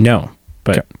 No,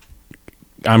 but okay.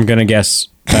 I'm gonna guess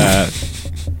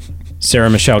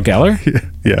Sarah Michelle Gellar.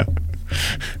 Yeah.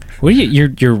 What are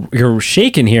you're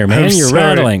shaking here, man. You're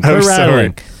rattling. I'm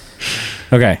rattling.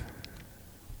 Okay.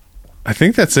 I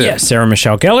think that's it. Yeah, Sarah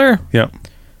Michelle Gellar. Yep.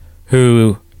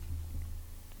 Who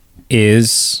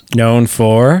is known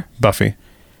for Buffy.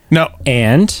 No.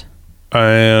 And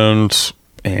yeah,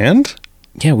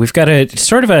 we've got a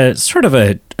sort of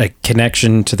a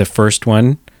connection to the first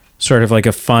one, sort of like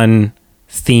a fun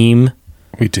theme.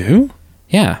 We do?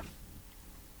 Yeah.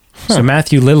 Huh. So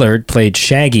Matthew Lillard played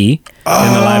Shaggy in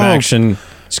the live action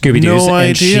Scooby-Doo's,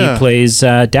 and she plays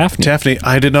Daphne. Daphne,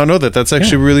 I did not know that. That's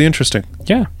actually really interesting.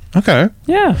 Yeah. Okay.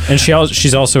 Yeah, and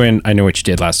she's also in I Know What You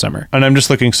Did Last Summer. And I'm just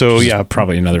looking. So yeah,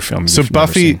 probably another film. So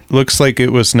Buffy looks like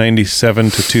it was 97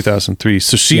 to 2003.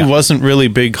 So she wasn't really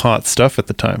big hot stuff at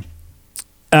the time.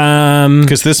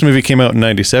 Because this movie came out in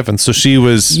 97, so she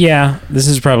was. Yeah, this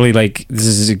is like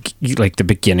the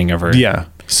beginning of her. Yeah.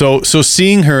 So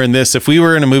seeing her in this, if we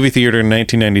were in a movie theater in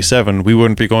 1997, we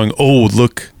wouldn't be going, "Oh,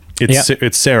 look,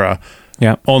 it's Sarah."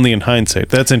 Yeah. Only in hindsight.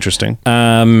 That's interesting.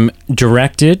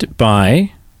 Directed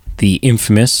by the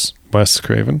infamous Wes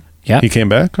Craven. Yeah. He came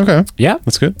back? Okay. Yeah.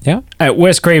 That's good. Yeah.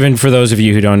 Wes Craven, for those of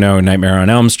you who don't know, Nightmare on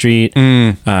Elm Street,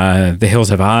 The Hills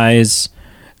Have Eyes,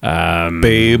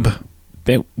 Babe.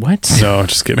 What? No,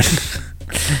 just kidding.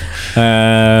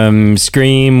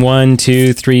 Scream 1,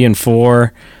 2, 3, and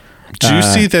 4. Do you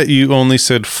see that you only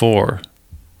said 4?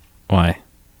 Why?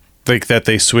 Like that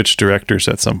they switched directors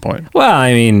at some point. Well,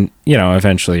 I mean,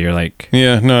 eventually you're like,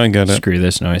 yeah, no, I get it. Screw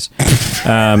this noise.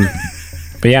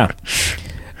 But yeah.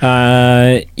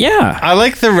 Yeah. I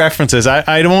like the references.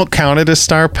 I don't count it as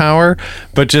star power,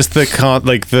 but just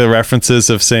the references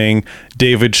of saying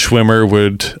David Schwimmer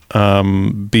would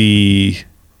be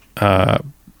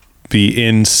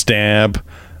in Stab,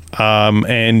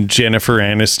 and Jennifer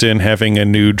Aniston having a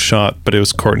nude shot, but it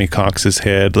was Courtney Cox's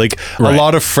head. Like Right. a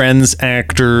lot of Friends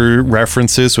actor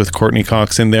references with Courtney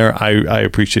Cox in there. I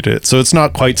appreciate it. So it's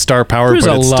not quite star power, There's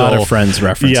but a it's lot still, of Friends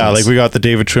references. Yeah, like we got the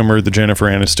David Schwimmer, the Jennifer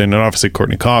Aniston, and obviously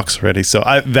Courtney Cox already. So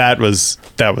that was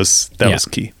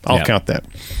key. I'll count that.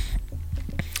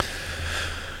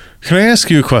 Can I ask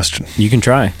you a question? You can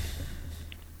try.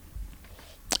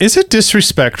 Is it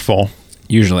disrespectful?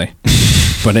 Usually.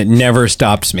 But it never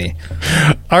stops me.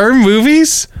 Are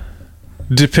movies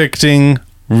depicting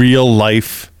real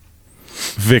life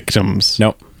victims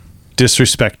No.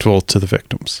 disrespectful to the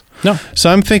victims? No.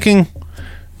 So I'm thinking,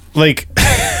 like,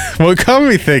 what got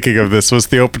me thinking of this was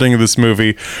the opening of this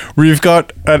movie where you've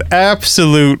got an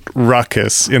absolute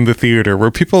ruckus in the theater where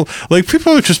people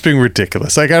are just being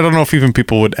ridiculous. Like, I don't know if even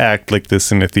people would act like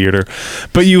this in a theater,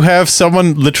 but you have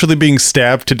someone literally being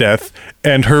stabbed to death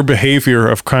and her behavior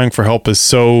of crying for help is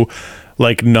so,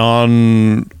 like,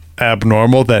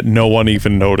 non-abnormal that no one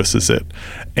even notices it.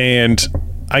 And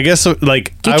I guess,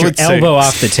 like, Get I your would say, elbow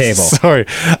off the table. Sorry.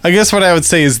 I guess what I would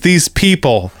say is these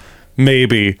people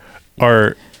maybe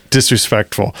are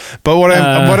disrespectful. But what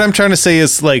I'm trying to say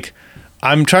is, like,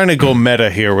 I'm trying to go meta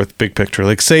here with big picture.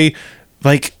 Like, say,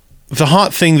 like, the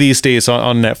hot thing these days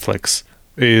on Netflix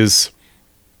is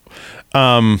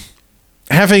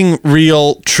having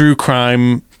real true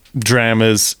crime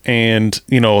dramas, and,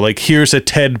 you know, like, here's a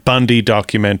Ted Bundy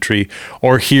documentary,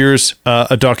 or here's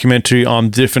a documentary on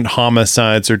different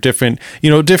homicides, or different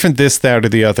this, that, or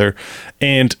the other.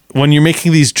 And when you're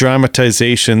making these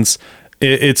dramatizations,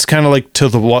 it's kind of like, to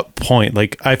the what point?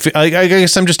 Like, I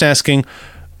guess I'm just asking,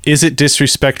 is it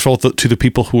disrespectful to the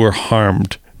people who are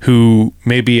harmed, who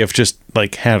maybe have just,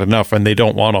 like, had enough and they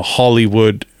don't want a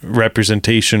Hollywood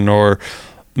representation or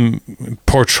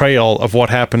portrayal of what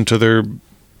happened to their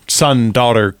son,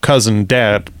 daughter, cousin,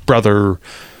 dad, brother,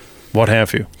 what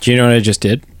have you? Do you know what I just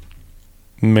did?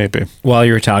 Maybe. While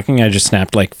you were talking, I just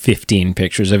snapped like 15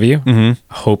 pictures of you,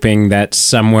 hoping that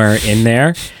somewhere in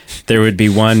there would be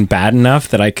one bad enough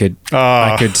that I could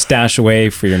stash away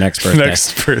for your next birthday.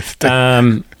 Next birthday.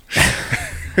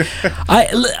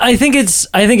 I think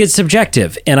it's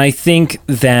subjective, and I think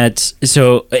that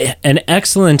an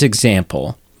excellent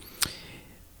example,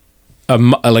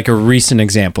 like a recent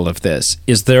example of this,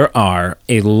 is there are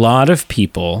a lot of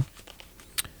people,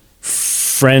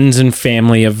 friends and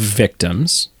family of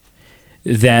victims,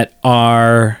 that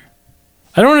are,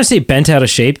 I don't want to say bent out of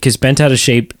shape, because bent out of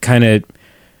shape kind of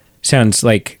sounds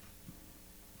like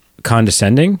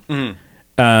condescending,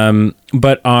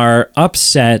 but are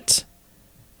upset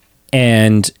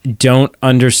and don't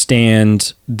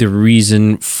understand the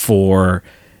reason for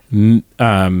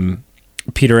Evan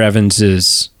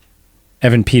Peters, the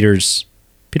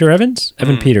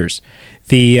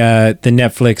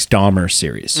Netflix Dahmer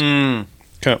series.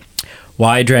 Okay.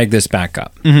 Why drag this back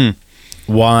up?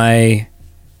 Why,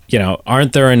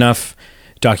 aren't there enough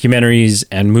documentaries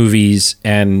and movies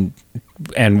and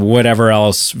whatever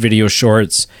else, video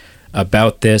shorts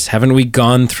about this? Haven't we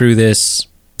gone through this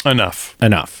Enough.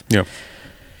 Yeah.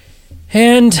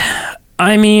 And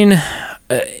I mean,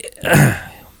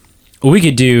 we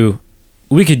could do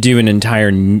an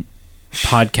entire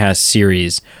podcast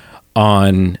series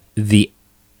on the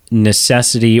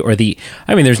necessity, or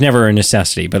there's never a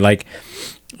necessity, but like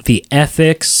the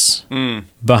ethics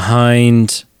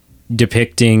behind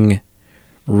depicting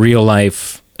real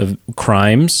life of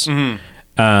crimes, real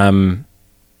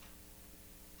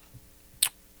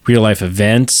life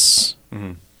events.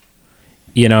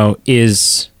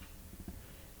 Is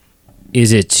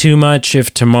it too much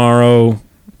if tomorrow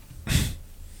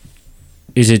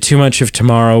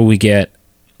we get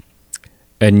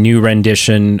a new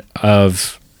rendition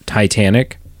of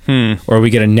Titanic, or we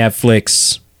get a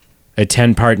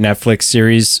 10-part Netflix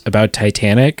series about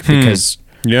Titanic because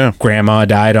grandma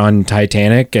died on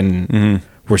Titanic and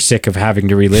we're sick of having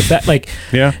to relive that?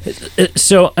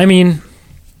 So, I mean,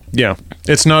 yeah,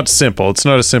 it's not simple. It's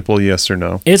not a simple yes or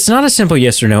no. It's not a simple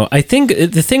yes or no. I think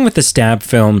the thing with the stab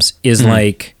films is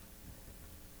like,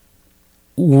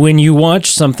 when you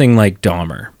watch something like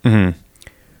Dahmer,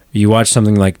 you watch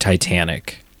something like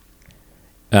Titanic.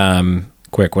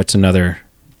 Quick, what's another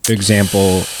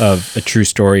example of a true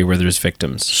story where there's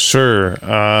victims? Sure.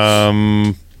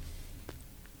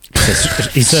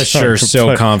 He says sure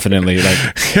so confidently, like,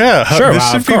 yeah, sure,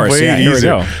 this should of be course. way Yeah,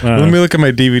 easier. here we go. Let me look at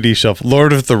my DVD shelf.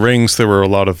 Lord of the Rings, there were a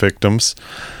lot of victims.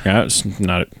 Yeah, it's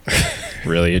not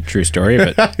really a true story,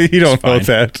 but you don't know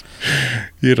that.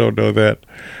 You don't know that.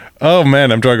 Oh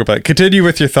man, I'm talking about. Continue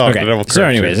with your thought. Okay. So,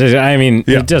 anyways, I mean,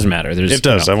 it doesn't matter. It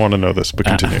does. I want to know this, but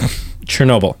continue.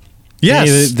 Chernobyl.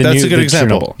 Yes, that's a good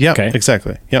example. Chernobyl. Yeah, okay.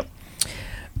 Exactly. Yep.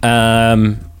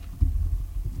 I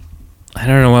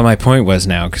don't know what my point was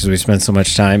now because we spent so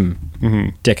much time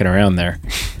dicking around there.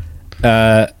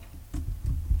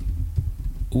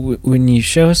 When you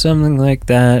show something like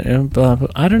that, blah, blah,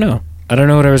 I don't know. I don't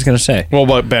know what I was going to say. Well,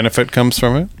 what benefit comes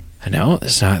from it? I know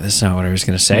that's not what I was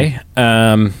going to say.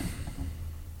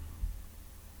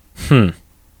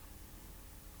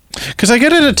 Because I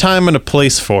get at a time and a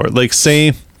place for it. Like,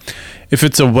 say, if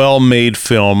it's a well-made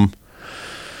film,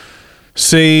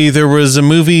 say there was a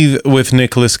movie with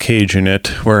Nicolas Cage in it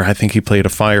where I think he played a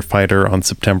firefighter on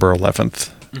September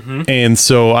 11th. Mm-hmm. And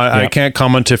so I can't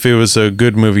comment if it was a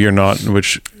good movie or not,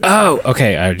 which... Oh,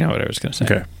 okay. I know what I was going to say.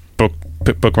 Okay.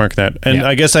 Bookmark that. And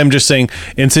I guess I'm just saying,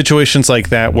 in situations like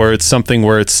that where it's something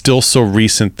where it's still so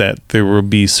recent that there will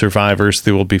be survivors,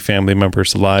 there will be family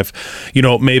members alive, you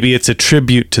know, maybe it's a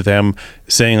tribute to them,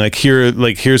 saying like,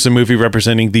 here's a movie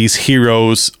representing these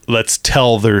heroes, let's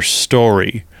tell their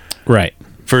story. Right.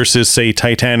 Versus, say,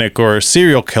 Titanic or a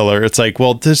serial killer. It's like,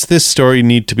 well, does this story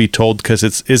need to be told because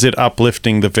is it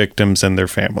uplifting the victims and their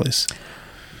families?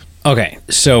 Okay.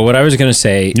 So what I was going to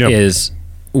say is,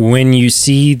 when you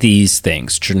see these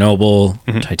things, Chernobyl,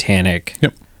 Titanic,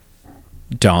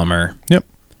 Dahmer,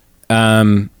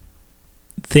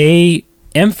 they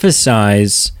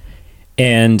emphasize,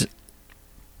 and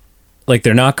like,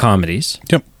 they're not comedies.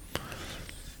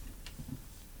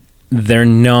 They're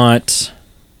not,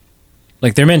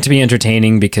 like, they're meant to be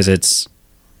entertaining because it's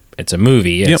a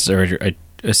movie, or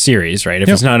a series, right? If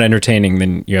it's not entertaining,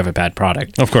 then you have a bad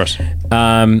product. Of course.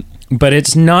 But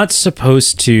it's not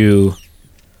supposed to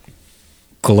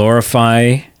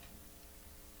glorify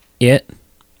it.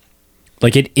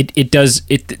 Like, it does,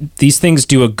 these things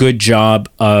do a good job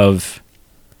of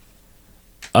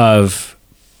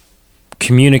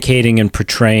communicating and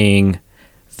portraying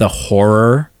the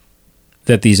horror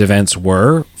that these events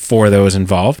were for those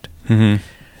involved.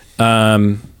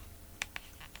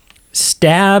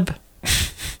 Stab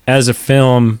as a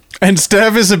film, and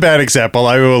Stab is a bad example,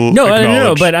 I will acknowledge.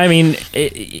 No, but I mean,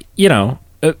 you know,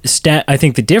 I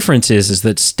think the difference is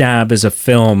that Stab as a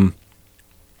film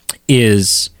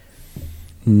is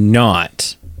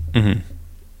not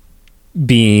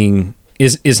being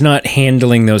is not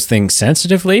handling those things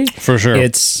sensitively. For sure,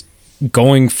 it's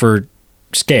going for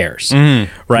scares,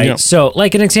 right? Yep. So,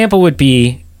 like, an example would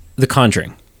be The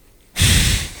Conjuring,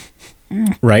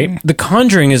 right? The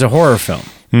Conjuring is a horror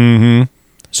film.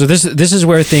 So this is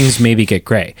where things maybe get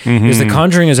gray. Because The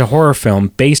Conjuring is a horror film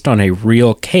based on a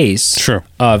real case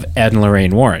of Ed and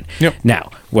Lorraine Warren.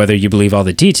 Now, whether you believe all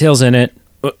the details in it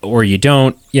or you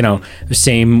don't, you know,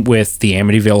 same with the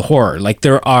Amityville Horror. Like,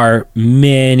 there are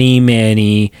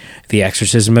many, The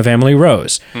Exorcism of Emily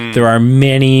Rose. There are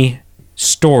many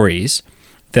stories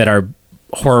that are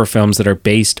horror films that are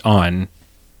based on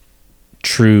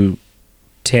true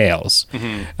tales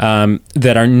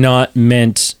that are not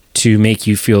meant to make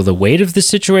you feel the weight of the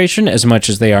situation as much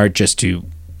as they are just to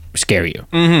scare you,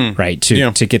 right?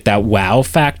 To get that wow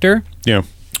factor,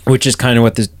 which is kind of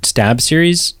what the Stab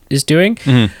series is doing.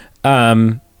 So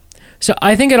I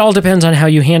think it all depends on how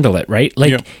you handle it, right?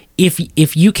 Like,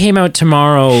 if you came out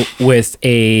tomorrow with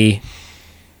and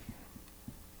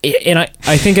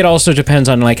I think it also depends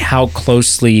on, like, how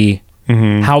closely,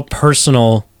 how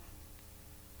personal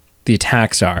the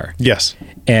attacks are. Yes.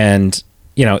 And,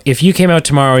 you know, if you came out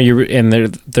tomorrow and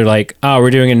they're like, oh, we're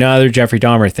doing another Jeffrey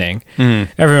Dahmer thing,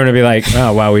 everyone would be like,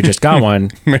 oh, wow, we just got one.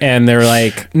 And they're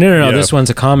like, no, this one's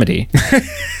a comedy.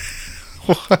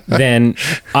 Then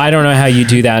I don't know how you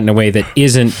do that in a way that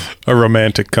isn't a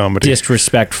romantic comedy,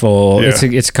 disrespectful.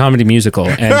 It's a comedy musical.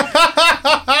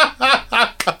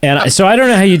 And so I don't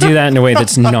know how you do that in a way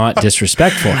that's not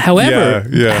disrespectful.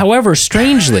 However,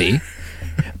 strangely,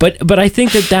 but I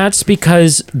think that's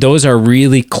because those are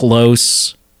really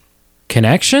close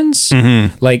connections.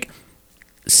 Like,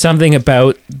 something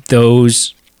about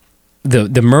those,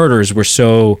 the murders were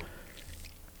so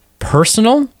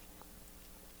personal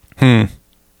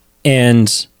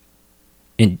and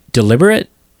deliberate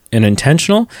and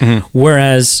intentional.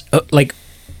 Whereas, like,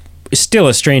 still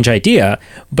a strange idea,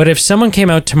 but if someone came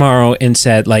out tomorrow and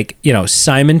said, like, you know,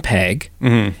 Simon Pegg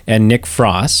and Nick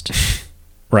Frost,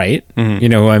 right? You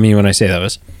know who I mean when I say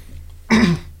those.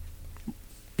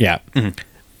 They're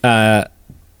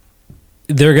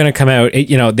going to come out,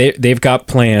 you know, they've got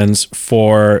plans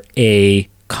for a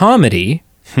comedy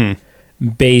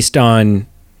based on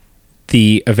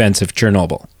the events of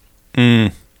Chernobyl.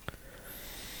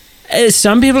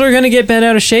 Some people are going to get bent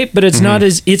out of shape, but it's not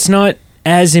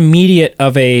as immediate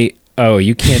of a, oh,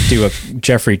 you can't do a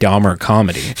Jeffrey Dahmer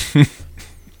comedy.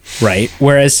 right?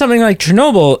 Whereas something like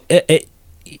Chernobyl,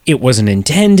 it wasn't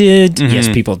intended. Yes,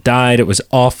 people died. It was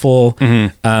awful,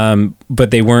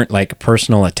 but they weren't like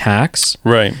personal attacks.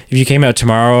 Right. If you came out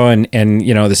tomorrow and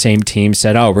the same team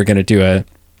said, "Oh, we're going to do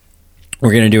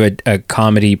a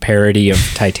comedy parody of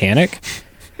Titanic,"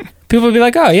 people would be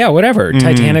like, "Oh yeah, whatever."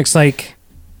 Titanic's like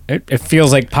it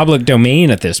feels like public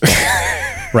domain at this point,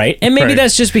 right? And maybe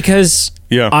that's just because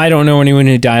I don't know anyone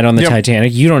who died on the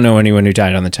Titanic. You don't know anyone who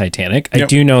died on the Titanic. I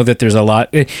do know that there's a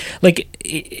lot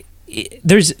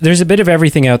there's a bit of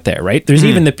everything out there, right? There's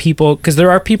even the people, because there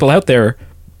are people out there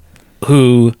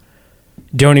who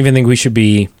don't even think we should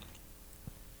be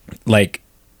like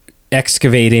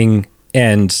excavating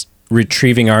and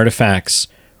retrieving artifacts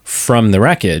from the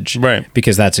wreckage, right?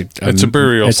 Because it's a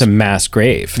burial. It's a mass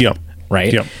grave. Yeah.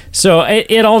 Right. Yeah. So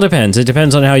it all depends. It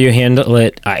depends on how you handle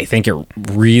it. I think it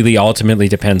really ultimately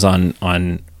depends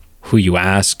on who you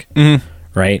ask.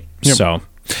 Right. Yep. So.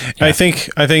 Yeah. I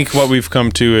think what we've come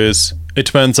to is it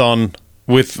depends on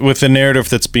with the narrative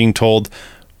that's being told,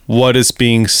 what is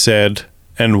being said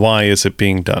and why is it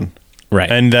being done, right?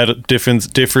 And that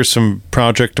differs from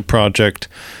project to project,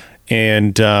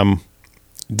 and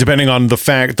depending on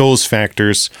those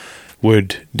factors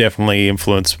would definitely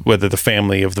influence whether the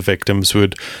family of the victims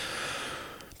would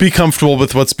be comfortable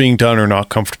with what's being done or not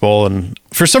comfortable. And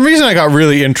for some reason I got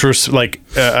really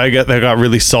I got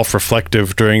really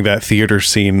self-reflective during that theater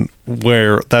scene,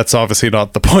 where that's obviously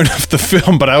not the point of the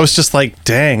film, but I was just like,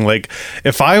 dang, like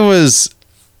if I was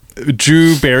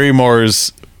Drew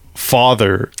Barrymore's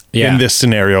father in this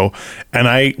scenario and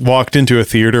I walked into a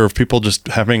theater of people just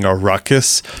having a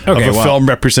ruckus of a film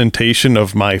representation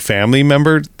of my family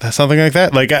member, something like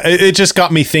that, like it just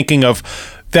got me thinking of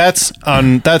that's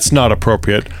not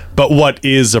appropriate, but what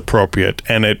is appropriate,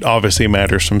 and it obviously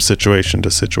matters from situation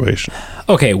to situation.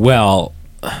 Okay, well,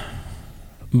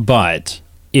 but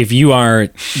if you are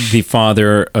the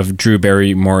father of Drew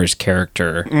Barrymore's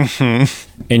character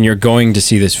and you're going to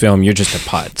see this film, you're just a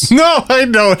putz. No, I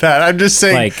know that. I'm just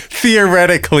saying, like,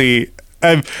 theoretically,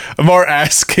 I'm more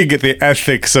asking the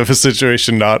ethics of a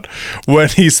situation, not when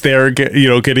he's there,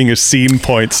 getting his scene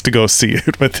points to go see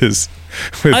it with his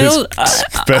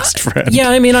best friend. Yeah,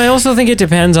 I mean, I also think it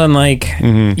depends on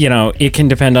it can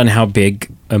depend on how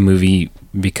big a movie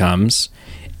becomes,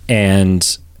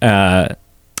 and I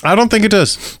don't think it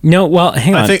does. No, well,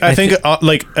 hang on. I think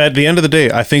at the end of the day,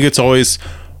 I think it's always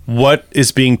what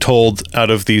is being told out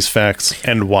of these facts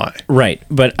and why. Right.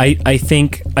 But I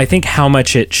think how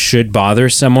much it should bother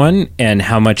someone and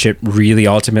how much it really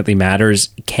ultimately matters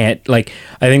I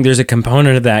think there's a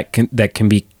component of that that can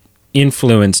be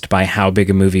influenced by how big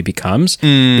a movie becomes,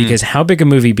 because how big a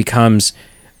movie becomes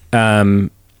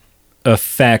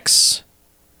affects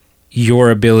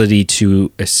your ability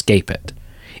to escape it.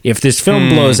 If this film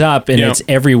blows up and it's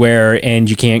everywhere and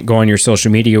you can't go on your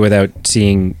social media without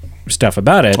seeing stuff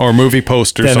about it, or movie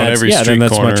posters on every street then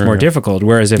that's corner, much more difficult.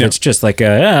 Whereas if it's just like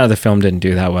the film didn't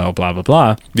do that well, blah blah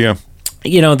blah. Yeah,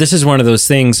 this is one of those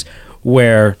things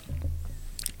where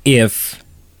if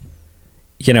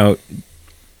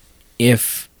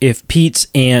Pete's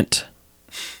aunt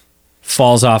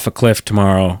falls off a cliff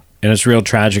tomorrow and it's real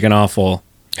tragic and awful,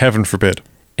 heaven forbid,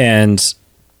 and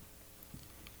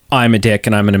I'm a dick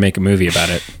and I'm going to make a movie about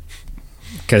it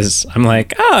because I'm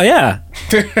like, oh yeah,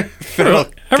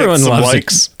 everyone loves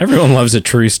likes. Everyone loves a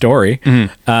true story.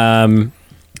 Then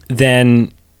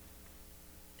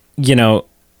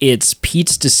it's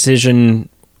Pete's decision,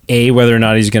 A, whether or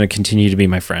not he's going to continue to be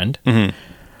my friend.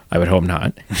 I would hope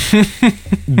not.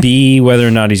 B, whether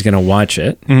or not he's going to watch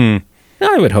it. I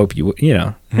would hope you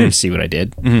see what I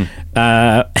did.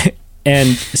 And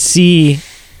C,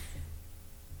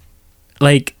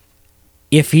 like,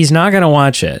 if he's not going to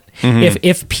watch it,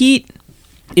 if Pete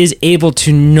is able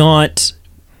to not,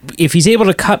 if he's able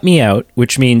to cut me out,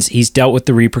 which means he's dealt with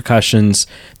the repercussions,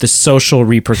 the social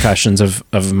repercussions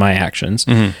of my actions,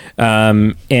 and,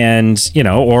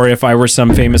 or if I were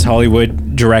some famous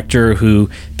Hollywood director who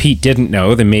Pete didn't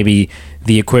know, then maybe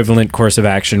the equivalent course of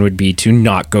action would be to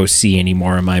not go see any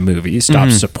more of my movies, stop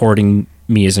supporting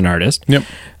me as an artist. Yep.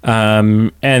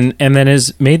 And then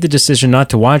has made the decision not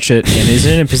to watch it and is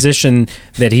in a position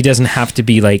that he doesn't have to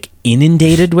be like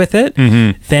inundated with it,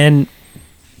 then,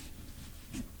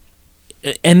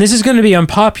 and this is going to be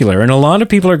unpopular and a lot of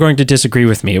people are going to disagree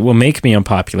with me. It will make me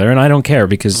unpopular and I don't care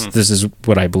because this is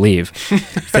what I believe.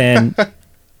 Then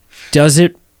does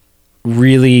it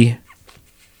really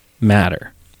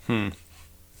matter?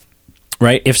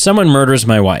 Right? If someone murders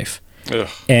my wife,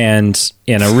 and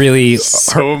in a really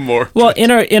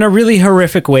in a really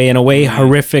horrific way, in a way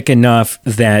horrific enough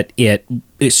that it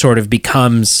sort of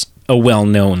becomes a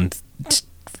well-known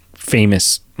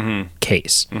famous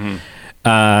case.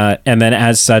 And then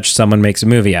as such, someone makes a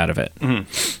movie out of it.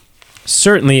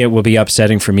 Certainly it will be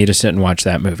upsetting for me to sit and watch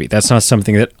that movie. That's not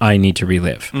something that I need to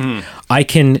relive. I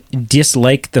can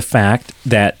dislike the fact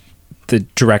that the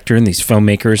director and these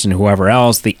filmmakers and whoever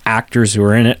else, the actors who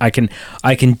are in it, I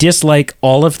can dislike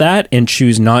all of that and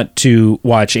choose not to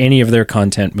watch any of their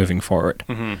content moving forward.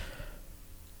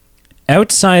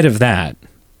 Outside of that,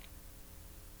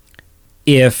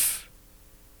 if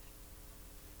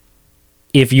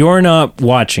you're not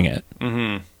watching it,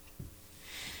 and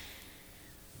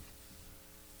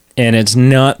it's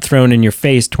not thrown in your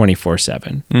face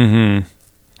 24/7,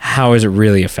 how is it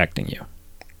really affecting you?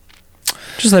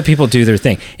 Just let people do their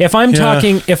thing. If I'm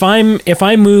talking, if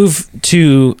I move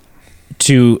to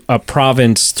a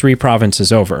province 3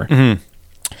 provinces over, and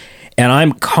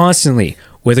I'm constantly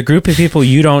with a group of people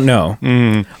you don't know,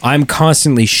 I'm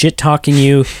constantly shit talking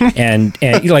you, and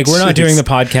like, we're not doing the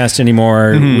podcast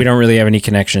anymore. We don't really have any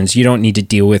connections. You don't need to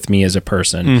deal with me as a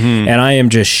person, and I am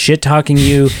just shit talking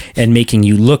you and making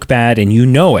you look bad, and you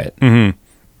know it.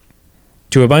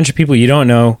 To a bunch of people you don't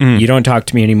know, you don't talk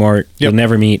to me anymore. You'll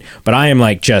never meet, but I am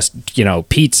like, just,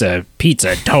 pizza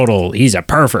total. He's a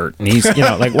pervert, and he's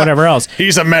like whatever else.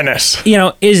 He's a menace.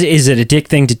 Is it a dick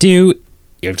thing to do?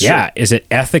 Yeah. Is it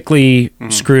ethically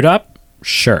screwed up?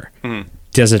 Sure.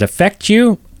 Does it affect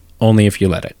you? Only if you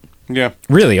let it. Yeah.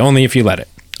 Really, only if you let it.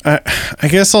 I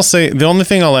guess I'll say the only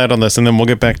thing I'll add on this, and then we'll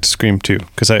get back to Scream 2,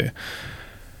 because I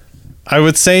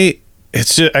would say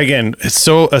it's just, again, it's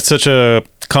such a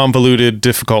convoluted,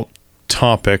 difficult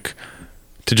topic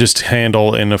to just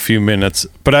handle in a few minutes.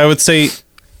 But I would say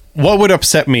what would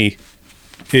upset me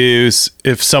is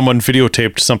if someone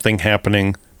videotaped something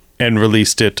happening and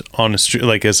released it on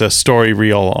like as a story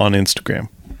reel on Instagram.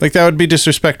 Like, that would be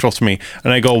disrespectful to me.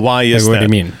 And I go, why is that? What do you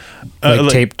mean?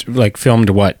 Taped,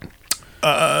 filmed what?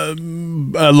 A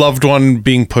loved one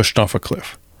being pushed off a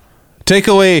cliff. Take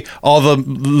away all the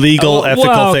legal,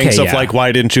 ethical things of like,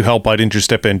 why didn't you help? Why didn't you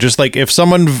step in? Just like if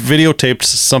someone videotaped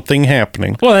something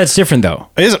happening. Well, that's different though.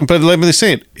 But let me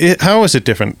say it. How is it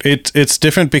different? It's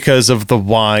different because of the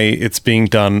why it's being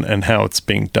done and how it's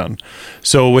being done.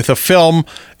 So with a film,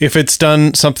 if it's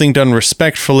something done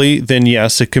respectfully, then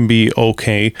yes, it can be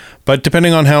okay. But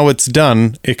depending on how it's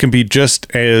done, it can be just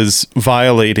as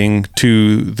violating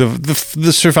to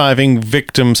the surviving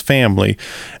victim's family.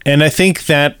 And I think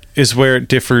that is where it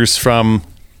differs from.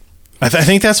 I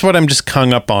think that's what I'm just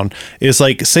hung up on, is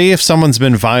like, say if someone's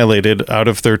been violated out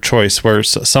of their choice, where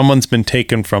someone's been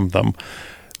taken from them,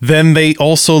 then they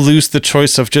also lose the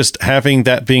choice of just having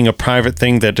that being a private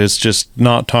thing that is just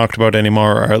not talked about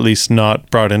anymore, or at least not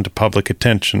brought into public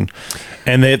attention.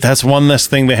 And that's one less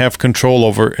thing they have control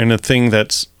over, and a thing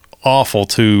that's awful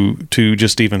to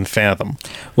just even fathom.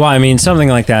 Well, I mean, something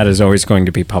like that is always going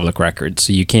to be public record,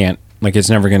 so you can't, like,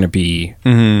 it's never going to be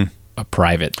a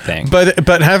private thing.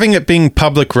 But having it being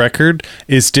public record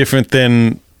is different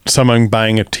than someone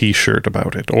buying a T-shirt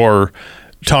about it, or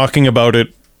talking about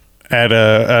it at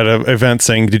a event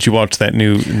saying, did you watch that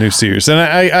new series? And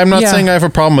I'm not saying I have a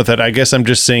problem with it. I guess I'm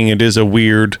just saying it is a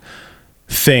weird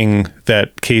thing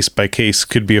that case by case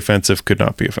could be offensive, could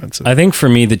not be offensive. I think for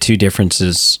me, the two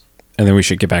differences, and then we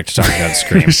should get back to talking about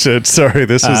Scream. We should. Sorry,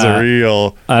 this is a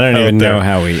real... I don't even know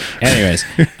how we... Anyways,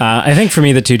 I think for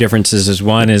me, the two differences is,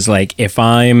 one is like, if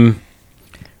I'm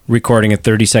recording a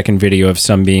 30-second video of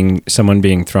someone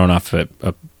being thrown off a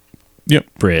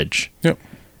bridge,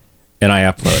 and I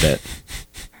upload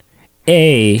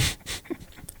it,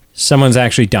 someone's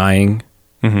actually dying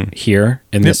here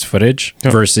in this footage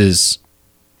versus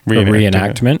a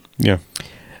reenactment.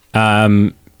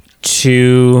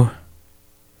 Two,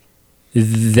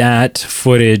 that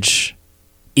footage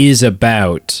is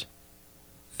about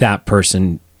that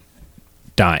person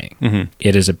dying.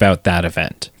 It is about that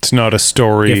event. It's not a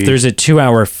story. If there's a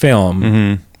 2-hour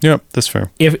film... Yep, that's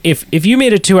fair. If you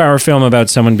made a 2-hour film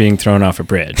about someone being thrown off a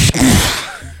bridge,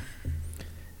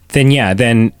 then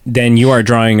you are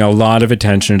drawing a lot of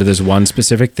attention to this one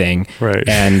specific thing. Right.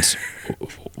 And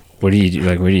what are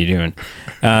you doing?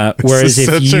 Whereas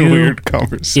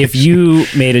if you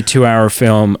made a 2-hour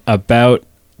film about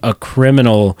a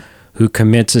criminal who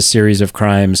commits a series of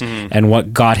crimes and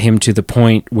what got him to the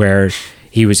point where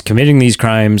he was committing these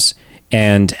crimes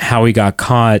and how he got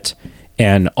caught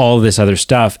and all this other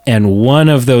stuff. And one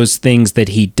of those things that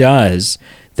he does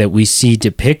that we see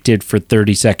depicted for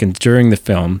 30 seconds during the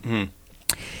film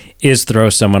is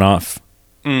throw someone off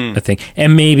a thing.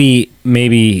 And maybe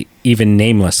even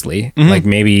namelessly, like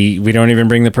maybe we don't even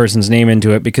bring the person's name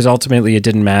into it because ultimately it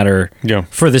didn't matter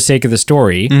for the sake of the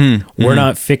story. We're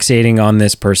not fixating on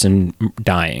this person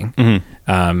dying.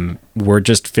 we're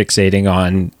just fixating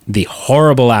on the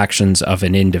horrible actions of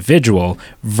an individual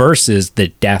versus the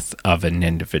death of an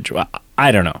individual.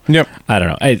 I don't know. Yep. I don't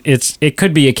know. It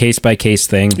could be a case by case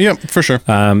thing. Yep, for sure.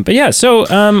 But yeah, so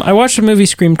I watched the movie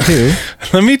Scream 2.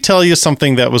 Let me tell you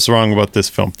something that was wrong about this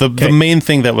film. The main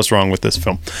thing that was wrong with this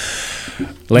film.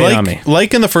 Lay it on me.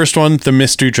 Like in the first one, the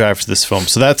mystery drives this film.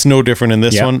 So that's no different in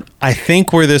this one. I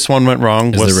think where this one went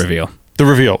wrong was the reveal. The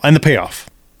reveal and the payoff.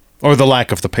 Or the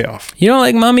lack of the payoff. You don't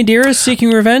like Mommy Dearest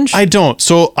seeking revenge? I don't.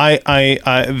 So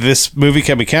I this movie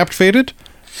kept me captivated.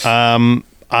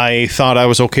 I thought I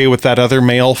was okay with that other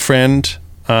male friend,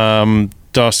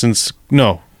 Dawson's.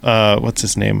 No, what's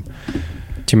his name?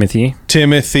 Timothy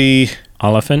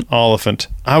Oliphant.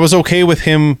 I was okay with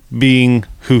him being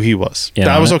who he was.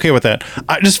 Yeah, I was okay with that.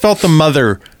 I just felt the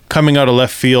mother coming out of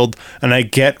left field, and I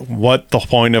get what the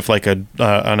point of like an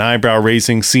eyebrow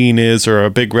raising scene is, or a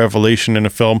big revelation in a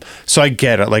film. So I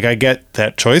get it. Like I get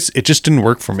that choice. It just didn't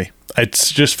work for me. It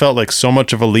just felt like so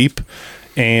much of a leap,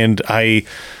 and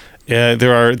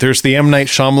there's the M. Night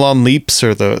Shyamalan leaps,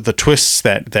 or the twists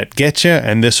that get you,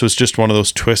 and this was just one of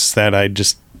those twists that I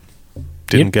just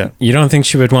didn't get. You don't think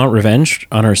she would want revenge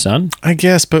on her son? I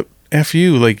guess, but F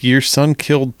you, like your son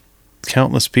killed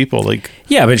countless people. Like,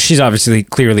 yeah, but she's obviously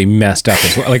clearly messed up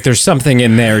as well. Like there's something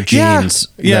in their genes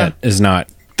that is not.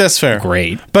 That's fair.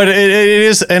 Great. But it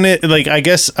is, and it, like, I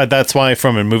guess that's why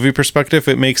from a movie perspective,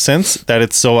 it makes sense that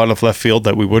it's so out of left field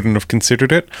that we wouldn't have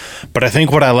considered it. But I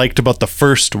think what I liked about the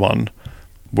first one,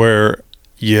 where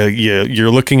you're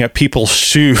looking at people's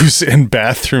shoes in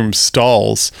bathroom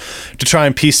stalls to try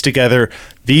and piece together,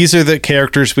 these are the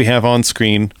characters we have on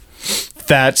screen.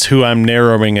 That's who I'm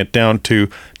narrowing it down to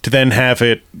then have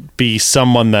it be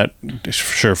someone that,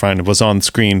 sure, fine, it was on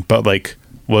screen, but like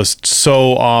was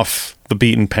so off the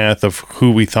beaten path of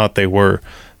who we thought they were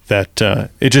that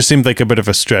it just seemed like a bit of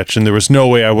a stretch, and there was no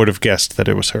way I would have guessed that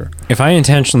it was her. If I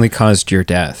intentionally caused your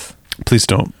death, please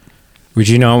don't. Would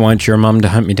you not want your mom to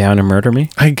hunt me down and murder me?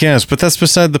 I guess, but that's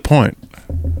beside the point.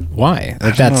 Why?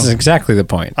 That's exactly the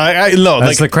point. I know.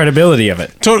 That's like, the credibility of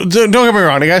it. Don't get me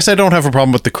wrong. I guess I don't have a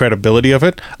problem with the credibility of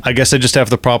it. I guess I just have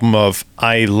the problem of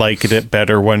I liked it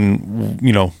better when,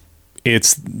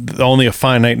 it's only a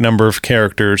finite number of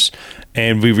characters,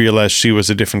 and we realized she was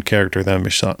a different character than we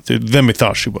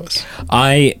thought she was.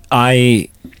 I've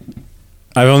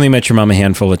only met your mom a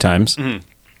handful of times,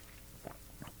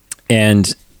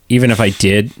 and even if I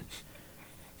did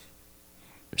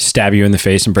stab you in the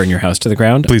face and burn your house to the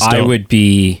ground, I would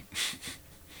be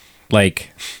like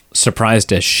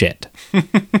surprised as shit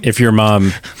if your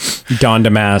mom donned a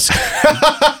mask,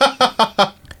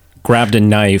 grabbed a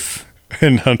knife,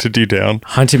 and hunted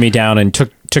me down and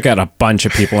took out a bunch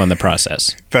of people in the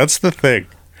process. That's the thing.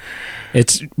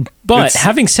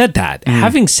 Having said that,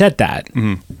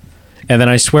 and then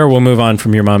I swear we'll move on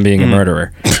from your mom being a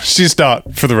murderer. She's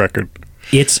not, for the record.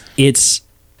 It's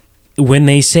when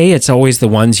they say it's always the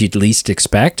ones you'd least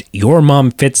expect, your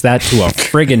mom fits that to a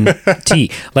friggin'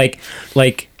 T.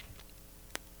 Like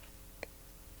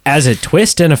as a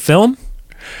twist in a film,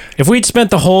 if we'd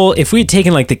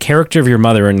taken like the character of your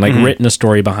mother and like written a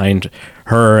story behind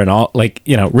her and all, like,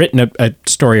 written a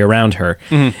story around her,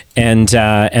 and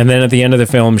then at the end of the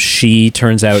film, she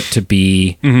turns out to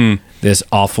be this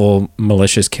awful,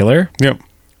 malicious killer. Yep.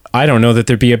 I don't know that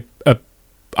there'd be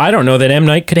I don't know that M.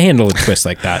 Night could handle a twist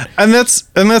like that. And that's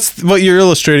what you're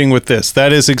illustrating with this.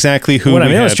 That is exactly who what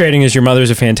I'm illustrating is your mother's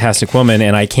a fantastic woman,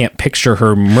 and I can't picture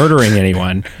her murdering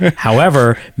anyone.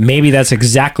 However, maybe that's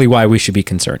exactly why we should be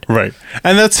concerned. Right.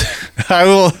 And I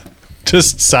will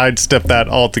just sidestep that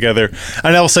altogether.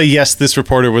 And I'll say, yes, this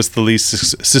reporter was the least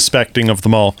suspecting of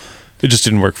them all. It just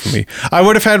didn't work for me. I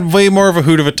would have had way more of a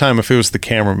hoot of a time if it was the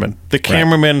cameraman. The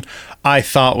cameraman, I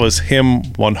thought, was him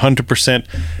 100%.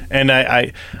 And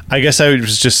I guess I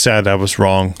was just sad I was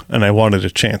wrong, and I wanted a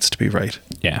chance to be right.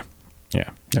 Yeah.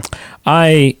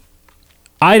 I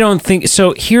don't think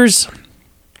so. Here's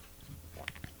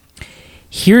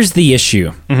the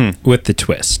issue with the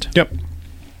twist. Yep.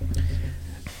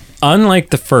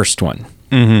 Unlike the first one,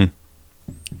 and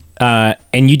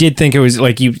you did think it was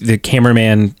like the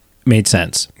cameraman made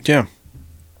sense. Yeah.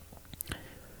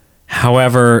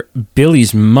 However,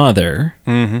 Billy's mother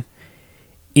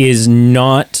is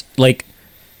not, like,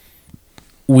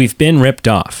 we've been ripped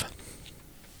off.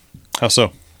 How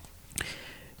so?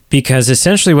 Because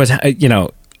essentially what's,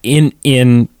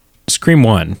 in Scream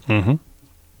 1,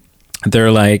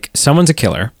 they're like, someone's a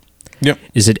killer. Yep.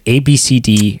 Is it A, B, C,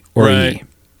 D, or E?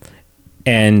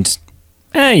 And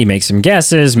you make some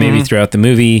guesses, maybe throughout the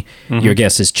movie, your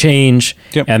guesses change.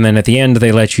 Yep. And then at the end,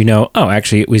 they let you know, oh,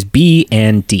 actually, it was B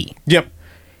and D. Yep.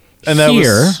 And that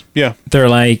Here, was, yeah. they're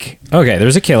like, okay,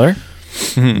 there's a killer,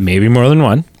 maybe more than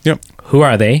one. Yep. Who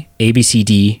are they? A, B, C,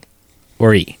 D,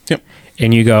 or E? Yep.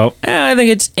 And you go, I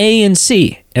think it's A and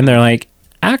C. And they're like,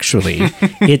 actually,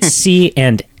 it's C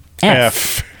and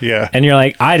F. Yeah. And you're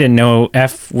like, I didn't know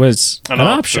F was an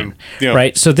option. Yeah.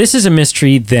 Right? So this is a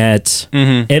mystery that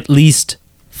at least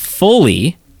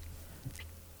fully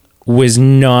was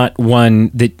not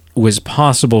one that was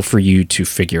possible for you to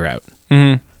figure out.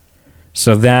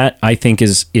 So that, I think,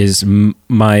 is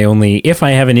my only... If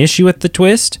I have an issue with the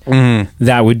twist,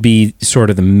 that would be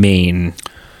sort of the main...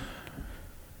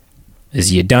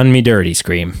 Is you done me dirty,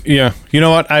 Scream. Yeah. You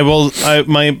know what?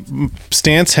 My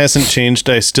stance hasn't changed.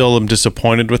 I still am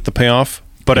disappointed with the payoff.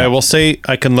 But I will say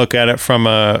I can look at it from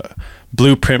a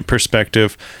blueprint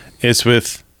perspective. Is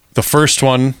with the first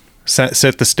one,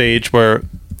 set the stage where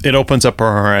it opens up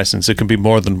our horizons. It can be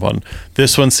more than one.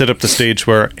 This one set up the stage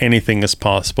where anything is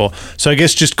possible. So I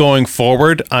guess just going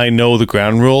forward, I know the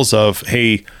ground rules of,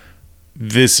 hey,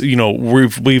 this,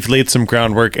 we've laid some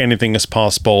groundwork. Anything is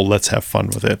possible. Let's have fun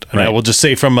with it. And I will just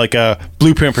say from like a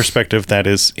blueprint perspective, that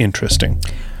is interesting.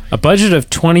 A budget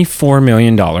of $24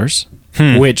 million,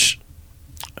 which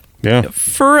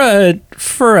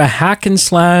for a hack and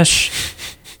slash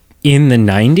in the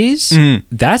 90s,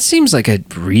 that seems like a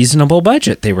reasonable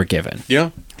budget they were given.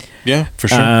 Yeah, for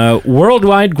sure.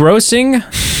 Worldwide grossing,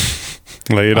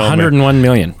 Lay it on $101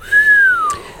 million.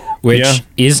 Which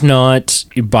is not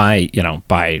by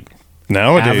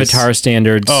nowadays Avatar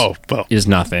standards. Is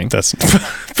nothing. That's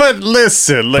but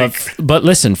listen, but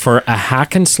listen, for a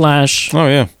hack and slash.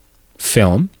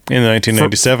 Film in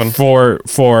 1997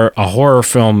 for a horror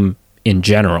film in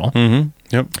general.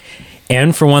 Yep.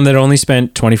 And for one that only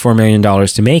spent $24 million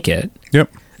to make it.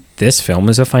 Yep. This film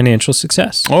is a financial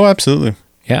success. Oh, absolutely.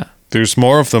 Yeah. There's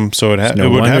more of them, so it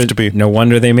would have to be. No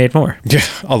wonder they made more. Yeah,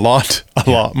 a lot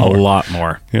more. A lot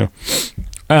more. Yeah.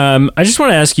 I just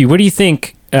want to ask you, what do you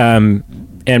think, and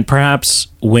perhaps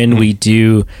when we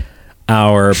do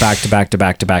our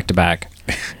back-to-back,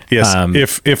 yes,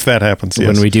 if that happens, yes.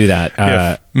 When we do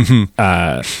that,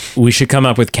 we should come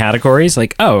up with categories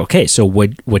like, okay, so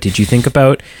what did you think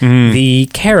about the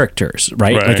characters,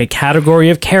 right? Like a category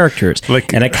of characters,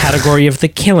 and a category of the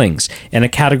killings, and a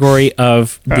category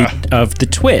of the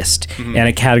twist, and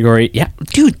a category,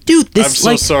 dude, this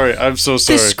I'm so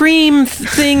sorry. This Scream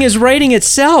thing is writing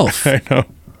itself. I know.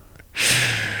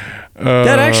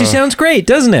 That actually sounds great,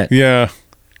 doesn't it? Yeah.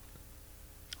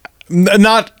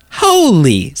 Not...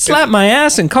 Holy, slap my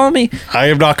ass and call me. I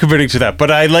am not committing to that,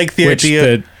 but I like the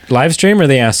idea. The live stream or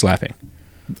the ass slapping?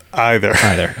 Either.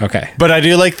 Okay. But I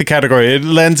do like the category. It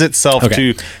lends itself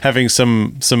to having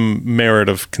some merit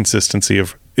of consistency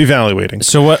of evaluating.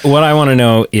 So what I want to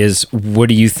know is, what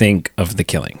do you think of the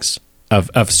killings?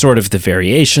 Of sort of the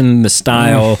variation, the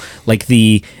style, like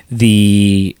the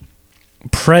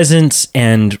presence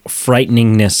and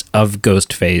frighteningness of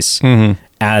Ghostface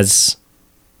as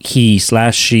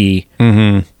he/she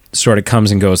sort of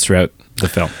comes and goes throughout the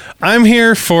film. I'm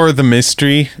here for the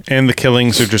mystery, and the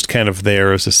killings are just kind of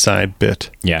there as a side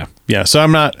bit. Yeah. So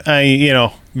I'm not,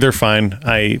 they're fine.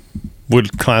 I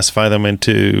would classify them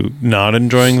into not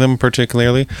enjoying them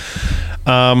particularly.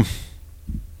 And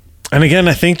again,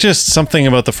 I think just something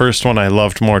about the first one I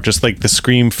loved more, just like the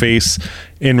Scream face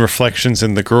in reflections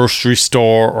in the grocery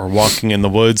store or walking in the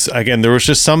woods. Again, there was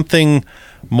just something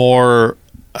more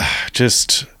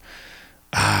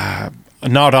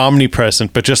not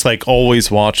omnipresent, but just like always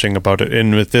watching about it.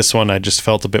 And with this one, I just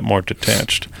felt a bit more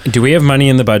detached. Do we have money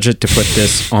in the budget to put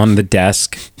this on the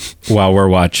desk while we're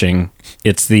watching?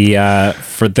 It's the,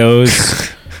 for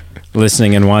those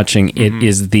listening and watching, it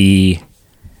is the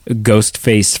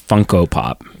Ghostface Funko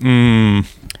Pop.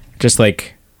 Just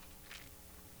like,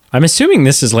 I'm assuming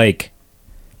this is like,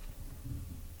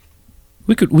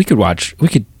 we could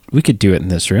do it in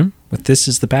this room with this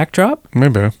as the backdrop.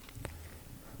 Maybe.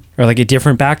 Or like a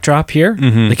different backdrop here,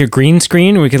 like a green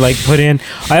screen we could like put in.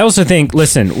 I also think,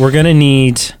 listen, we're gonna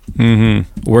need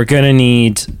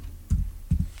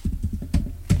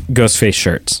Ghostface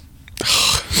shirts.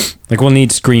 Like we'll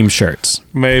need Scream shirts.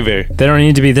 Maybe. They don't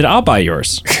need to be that. I'll buy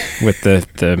yours with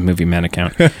the Movie Man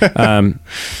account.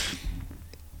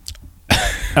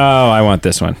 I want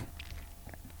this one.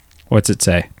 What's it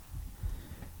say?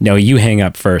 No, you hang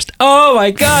up first. Oh my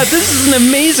God, this is an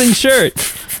amazing shirt.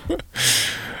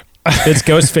 It's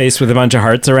Ghostface with a bunch of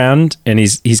hearts around, and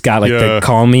he's got like the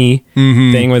call me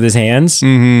thing with his hands,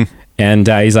 and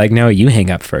he's like, "No, you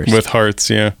hang up first." With hearts,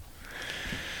 yeah.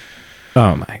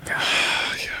 Oh my God,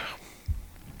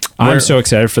 I'm so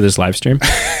excited for this live stream.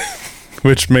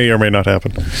 which may or may not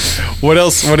happen. What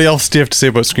else do you have to say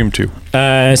about Scream 2?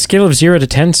 Scale of 0 to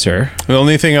 10, sir. The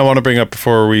only thing I want to bring up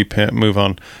before we move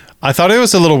on, I thought it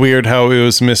was a little weird how it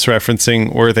was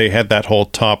misreferencing where they had that whole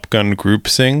Top Gun group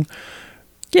sing.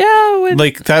 Yeah.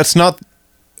 That's not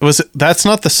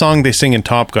the song they sing in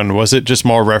Top Gun. Was it just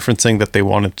more referencing that they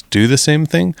wanted to do the same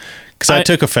thing? Because I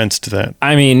took offense to that.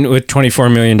 I mean, with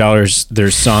 $24 million,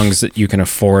 there's songs that you can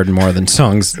afford more than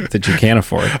songs that you can't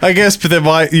afford. I guess, but then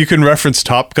why you can reference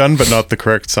Top Gun, but not the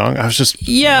correct song? I was just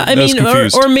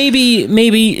confused. Or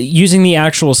maybe using the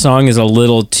actual song is a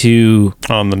little too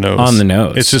on the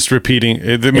nose. It's just repeating.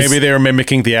 Maybe they were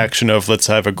mimicking the action of let's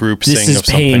have a group sing of something. This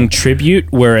is paying tribute,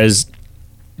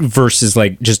 versus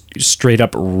like just straight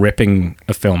up ripping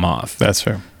a film off. That's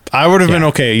fair. I would have been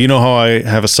okay. You know how I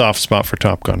have a soft spot for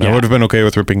Top Gun. I would have been okay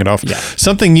with ripping it off. Yeah.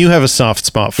 Something you have a soft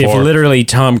spot for. If literally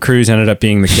Tom Cruise ended up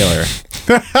being the killer.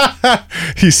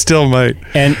 He still might.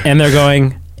 And they're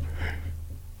going,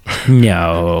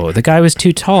 no, the guy was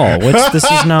too tall. This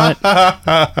is not,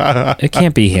 it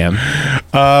can't be him.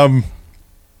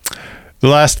 The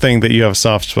last thing that you have a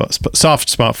soft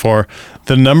spot for,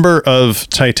 the number of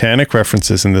Titanic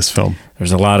references in this film.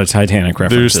 There's a lot of Titanic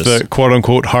references. There's the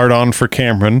quote-unquote hard-on for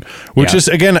Cameron, which is,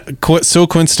 again, so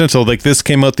coincidental. Like, this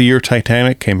came out the year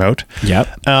Titanic came out.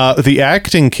 Yep. The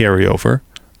acting carryover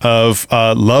of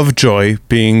Lovejoy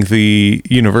being the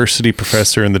university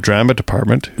professor in the drama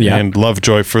department. Yep. And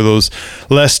Lovejoy, for those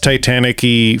less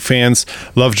Titanic-y fans,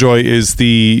 Lovejoy is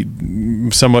the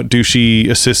somewhat douchey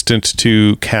assistant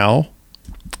to Cal.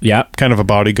 Yeah, kind of a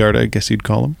bodyguard, I guess you'd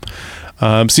call him.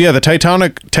 So yeah, the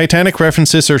Titanic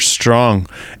references are strong,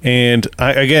 and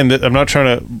we're not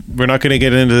going to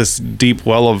get into this deep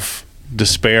well of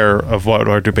despair of what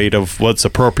our debate of what's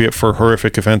appropriate for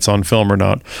horrific events on film or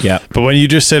not. Yeah, but when you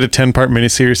just said a 10-part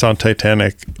miniseries on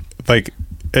Titanic, like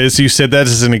as you said that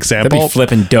as an example, that'd be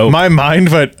flipping dope. My mind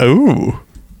went, "Ooh,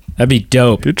 that'd be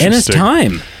dope," and it's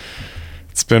time.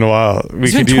 It's been a while.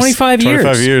 It's been 25 years.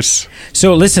 25 years.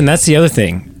 So listen, that's the other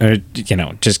thing.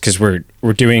 Just because we're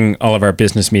doing all of our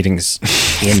business meetings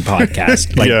in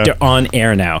podcast, they're on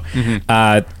air now. Mm-hmm.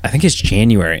 I think it's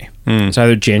January. It's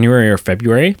either January or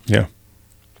February. Yeah.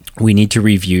 We need to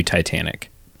review Titanic.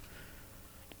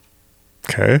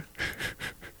 Okay.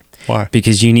 Why?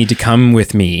 Because you need to come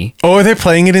with me. Oh, are they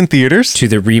playing it in theaters? To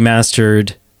the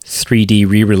remastered 3D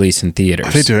re-release in theaters.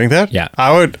 Are they doing that? Yeah.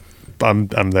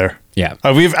 I'm there. Yeah.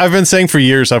 I've been saying for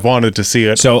years I've wanted to see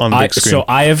it on the big screen. So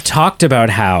I have talked about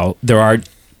how there are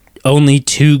only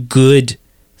 2 good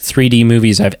 3D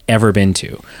movies I've ever been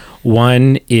to.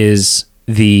 One is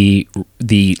the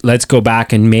Let's Go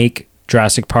Back and Make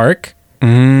Jurassic Park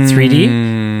 3D,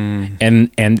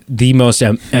 and the most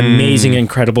amazing,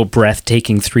 incredible,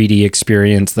 breathtaking 3D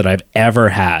experience that I've ever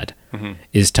had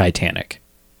is Titanic.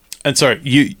 And sorry,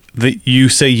 you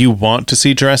say you want to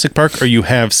see Jurassic Park, or you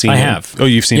have seen? I have. Oh,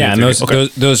 you've seen it. Yeah, and those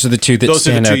are the 2 that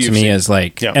stand out to me as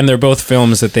and they're both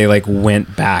films that they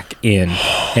went back in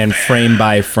and frame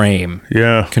by frame,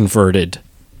 converted.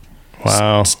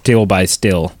 Wow. Still by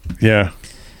still. Yeah.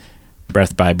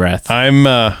 Breath by breath.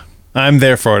 I'm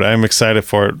there for it. I'm excited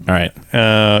for it. All right.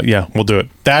 Yeah, we'll do it.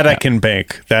 I can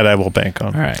bank. That I will bank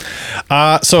on. All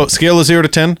right. So scale of 0 to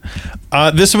 10.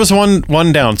 This was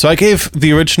one down. So I gave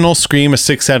the original Scream a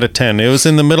 6 out of 10. It was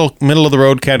in the middle of the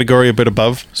road category, a bit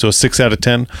above. So a 6 out of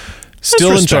 10.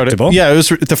 Still enjoyed it. Yeah, it was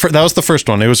that was the first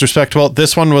one. It was respectable.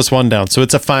 This one was one down. So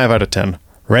it's a 5 out of 10.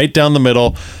 Right down the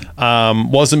middle.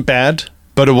 Wasn't bad,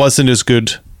 but it wasn't as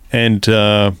good. And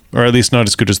or at least not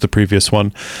as good as the previous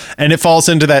one, and it falls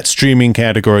into that streaming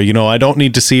category. I don't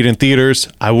need to see it in theaters.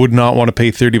 I would not want to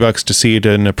pay $30 to see it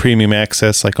in a premium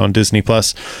access like on Disney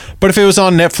Plus. But if it was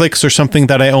on Netflix or something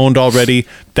that I owned already,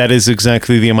 that is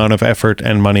exactly the amount of effort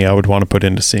and money I would want to put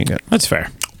into seeing it. That's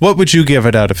fair. What would you give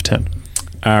it out of 10?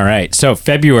 All right, so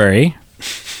February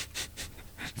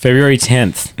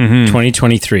 10th,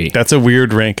 2023. That's a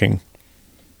weird ranking.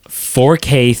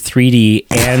 4K 3D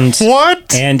and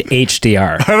what? And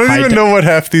HDR. I don't even know what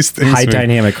half these things high mean.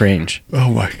 Dynamic range.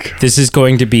 Oh my god. This is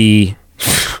going to be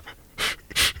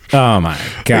oh my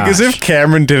god. As if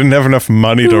Cameron didn't have enough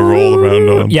money to roll around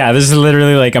on. Yeah, this is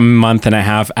literally like a month and a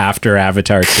half after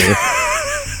Avatar 2.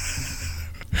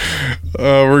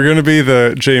 We're gonna be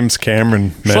the James Cameron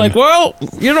men. It's like, well,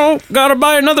 gotta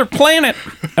buy another planet.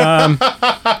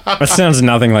 That sounds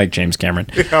nothing like James Cameron.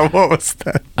 Yeah, what was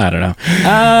that? I don't know.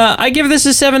 I give this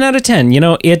a 7 out of 10.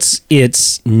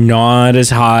 It's not as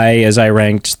high as I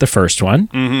ranked the first one.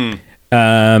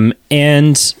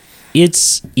 And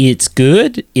it's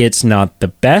good. It's not the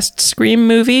best Scream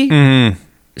movie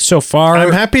so far.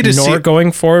 I'm happy to see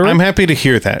going forward. I'm happy to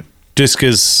hear that, just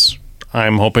because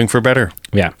I'm hoping for better.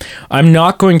 Yeah. I'm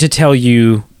not going to tell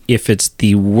you if it's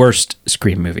the worst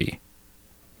Scream movie.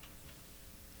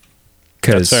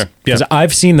 Because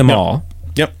I've seen them all.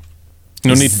 Yep.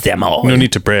 No need them all. No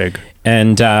need to brag.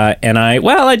 And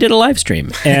I did a live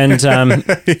stream, and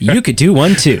you could do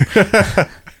one too.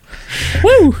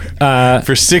 Woo!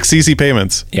 For 6 easy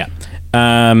payments. Yeah.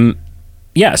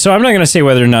 Yeah, so I'm not going to say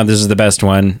whether or not this is the best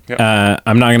one. Yep.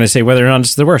 I'm not going to say whether or not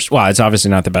it's the worst. Well, it's obviously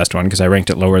not the best one because I ranked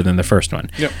it lower than the first one.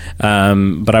 Yep.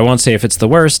 But I won't say if it's the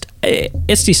worst.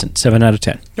 It's decent. 7 out of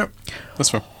 10. Yep. That's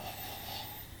fair.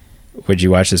 What'd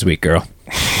you watch this week, girl?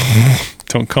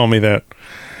 Don't call me that.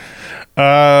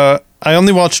 I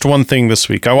only watched one thing this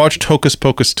week. I watched Hocus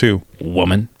Pocus 2.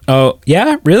 Woman. Oh,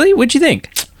 yeah? Really? What'd you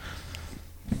think?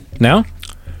 No?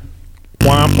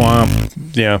 Womp womp.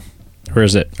 Yeah. Where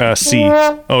is it? C.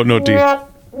 Oh, no, D. You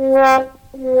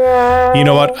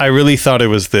know what? I really thought it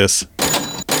was this.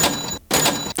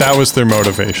 That was their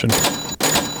motivation.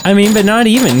 I mean, but not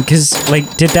even, because,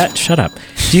 shut up.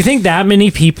 Do you think that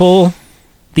many people...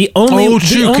 The only way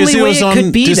it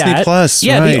could be Disney that, Plus,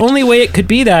 yeah, right. The only way it could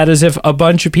be that is if a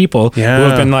bunch of people who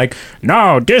have been like,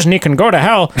 no, Disney can go to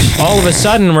hell, all of a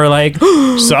sudden we're like,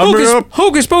 sign me up.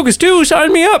 Hocus Pocus 2,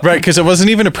 sign me up. Right, because it wasn't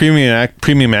even a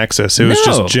premium access. It was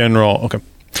just general. Okay.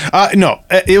 No,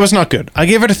 it was not good. I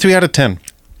gave it a 3 out of 10.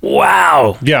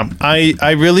 Wow. Yeah,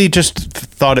 I really just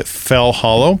thought it fell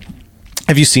hollow.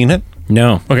 Have you seen it?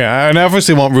 No. Okay, I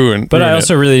obviously won't ruin But I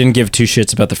also really didn't give two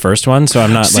shits about the first one, so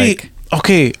I'm not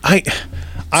okay, I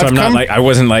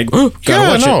wasn't like, oh,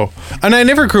 gotta watch it. And I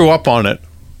never grew up on it,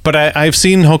 but I've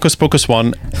seen Hocus Pocus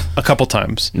 1 a couple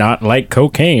times. Not like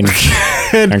cocaine.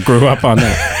 I grew up on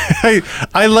that.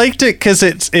 I liked it because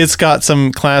it's got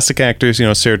some classic actors,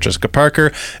 Sarah Jessica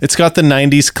Parker. It's got the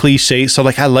 90s cliche, so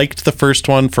I liked the first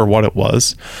one for what it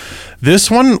was.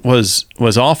 This one was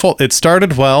awful. It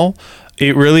started well.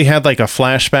 It really had a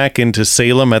flashback into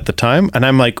Salem at the time. And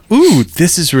I'm like, ooh,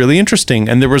 this is really interesting.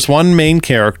 And there was one main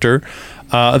character,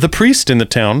 the priest in the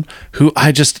town, who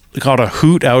I just got a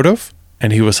hoot out of.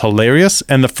 And he was hilarious.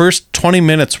 And the first 20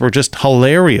 minutes were just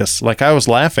hilarious. I was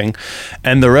laughing.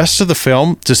 And the rest of the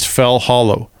film just fell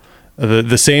hollow.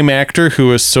 The same actor who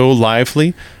was so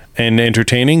lively and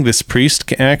entertaining, this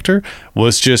priest actor,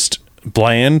 was just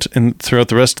bland and throughout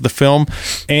the rest of the film,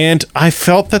 and I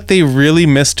felt that they really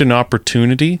missed an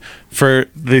opportunity for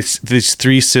these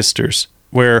three sisters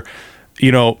where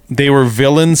they were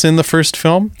villains in the first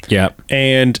film. Yeah.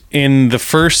 And in the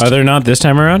first... Are they not this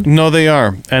time around? No, they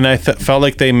are. And I felt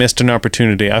like they missed an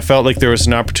opportunity. I felt like there was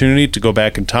an opportunity to go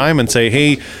back in time and say,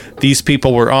 hey, these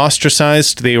people were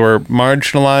ostracized, they were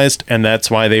marginalized, and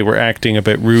that's why they were acting a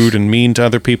bit rude and mean to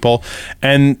other people.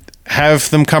 And have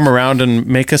them come around and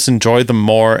make us enjoy them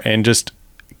more and just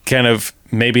kind of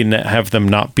maybe have them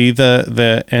not be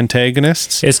the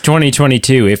antagonists. It's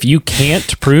 2022. If you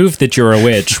can't prove that you're a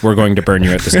witch, we're going to burn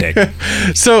you at the stake.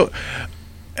 So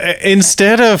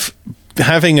instead of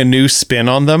having a new spin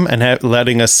on them and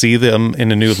letting us see them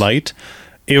in a new light,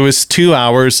 it was 2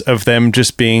 hours of them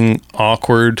just being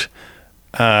awkward,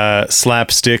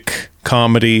 slapstick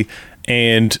comedy,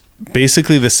 and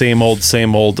basically the same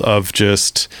old of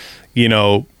just,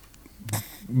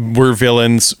 we're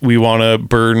villains. We want to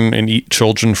burn and eat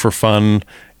children for fun.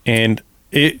 And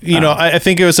I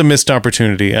think it was a missed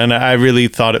opportunity, and I really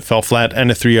thought it fell flat,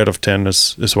 and a 3 out of 10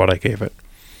 is what I gave it.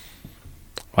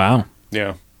 Wow.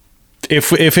 Yeah.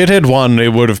 If it had won,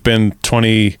 it would have been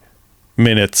 20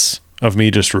 minutes of me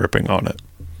just ripping on it.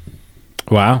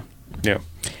 Wow. Yeah.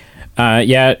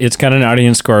 Yeah, it's got an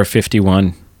audience score of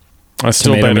 51. That's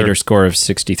still Tomato better. meter score of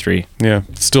 63. Yeah,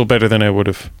 still better than I would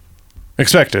have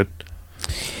expected.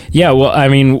 Yeah, well, I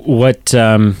mean, what's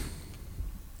the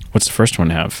first one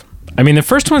have? I mean, the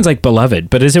first one's beloved,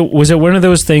 but was it one of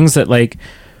those things that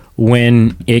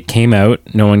when it came out,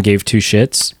 no one gave two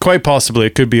shits? Quite possibly,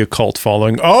 it could be a cult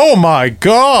following. Oh my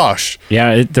gosh!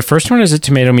 Yeah, the first one is a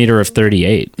tomato meter of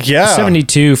 38. Yeah,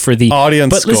 72 for the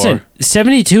audience score. But listen,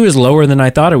 72 is lower than I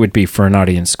thought it would be for an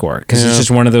audience score because it's just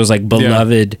one of those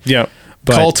beloved. Yeah,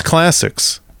 cult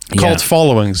classics, cult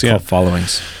followings. Yeah, cult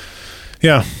followings.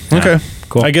 Yeah. Okay.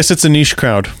 Cool. I guess it's a niche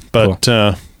crowd, but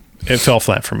it fell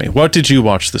flat for me. What did you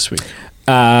watch this week?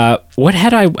 How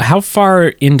far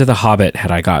into The Hobbit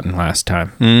had I gotten last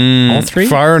time? All three?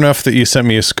 Far enough that you sent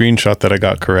me a screenshot that I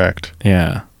got correct.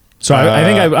 Yeah. So I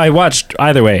think I watched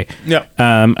either way. Yeah.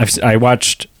 I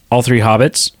watched all three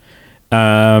Hobbits.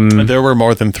 There were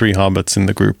more than 3 Hobbits in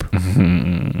the group.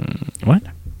 What?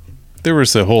 There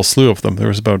was a whole slew of them. There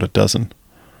was about a dozen.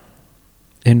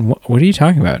 And what are you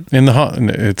talking about?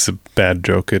 It's a bad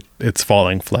joke. It's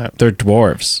falling flat. They're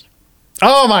dwarves.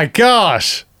 Oh my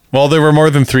gosh! Well, there were more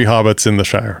than 3 hobbits in the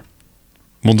Shire.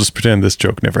 We'll just pretend this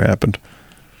joke never happened.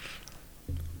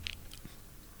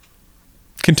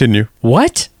 Continue.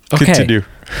 What? Okay. Continue.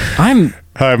 I'm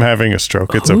having a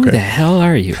stroke. It's okay. Who the hell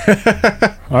are you?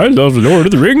 I love Lord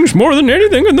of the Rings more than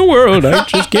anything in the world. I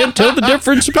just can't tell the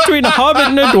difference between a hobbit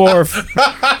and a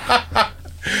dwarf.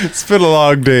 It's been a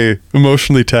long day.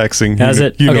 Emotionally taxing. Has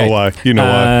it? You know why. You know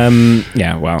why.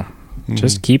 Yeah, well,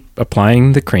 just keep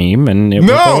applying the cream and it will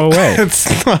go away.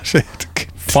 It's not it.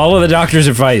 Follow the doctor's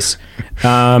advice.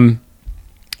 I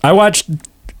watched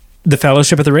The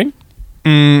Fellowship of the Ring.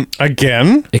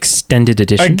 Again? Extended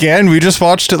edition. Again? We just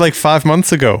watched it like 5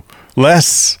 months ago.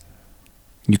 Less.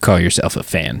 You call yourself a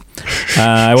fan.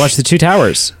 I watched The Two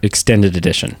Towers Extended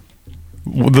edition.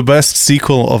 The best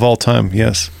sequel of all time,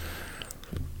 yes.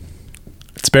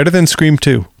 It's better than Scream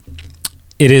 2.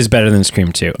 It is better than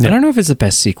Scream 2. Yeah. I don't know if it's the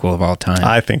best sequel of all time.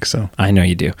 I think so. I know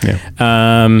you do.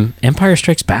 Yeah. Empire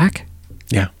Strikes Back?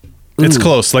 Yeah. It's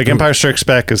close. Like Empire Strikes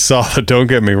Back is solid. Don't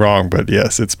get me wrong, but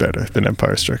yes, it's better than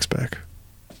Empire Strikes Back.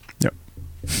 Yep.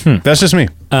 That's just me.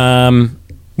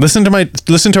 Listen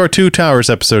to our Two Towers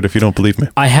episode if you don't believe me.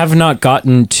 I have not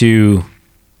gotten to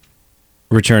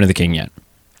Return of the King yet.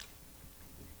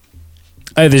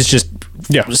 This is just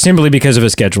simply because of a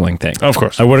scheduling thing. Of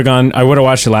course. I would have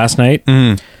watched it last night.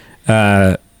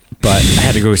 But I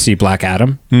had to go see Black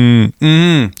Adam.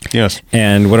 Yes.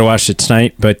 And would have watched it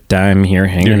tonight, but I'm here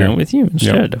hanging out with you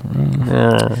instead.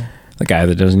 Yep. The guy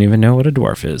that doesn't even know what a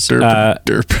dwarf is.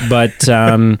 Derp. But,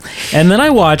 and then I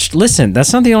watched, listen,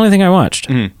 that's not the only thing I watched.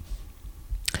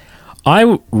 I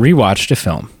rewatched a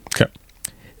film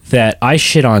that I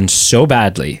shit on so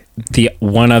badly the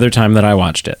one other time that I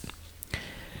watched it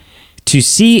to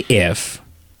see if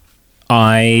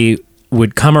I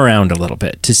would come around a little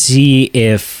bit, to see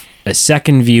if a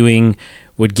second viewing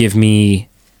would give me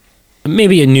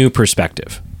maybe a new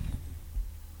perspective.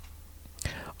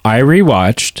 I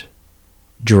rewatched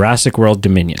Jurassic World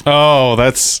Dominion. Oh,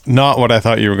 that's not what I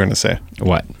thought you were going to say.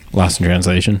 What? Lost in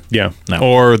Translation? Yeah. No.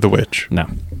 Or The Witch. No.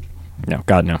 No,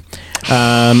 God, no.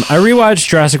 I rewatched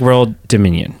Jurassic World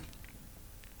Dominion.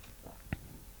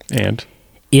 And?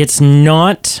 It's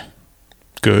not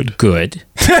good.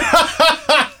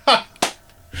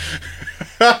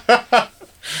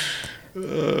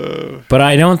 But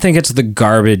I don't think it's the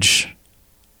garbage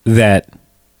that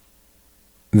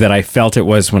I felt it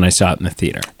was when I saw it in the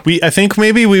theater. I think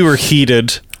maybe we were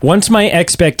heated. Once my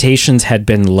expectations had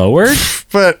been lowered.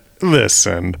 But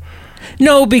listen.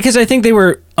 No, because I think they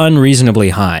were unreasonably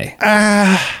high.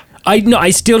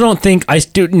 I still don't think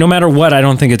no matter what, I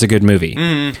don't think it's a good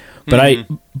movie. But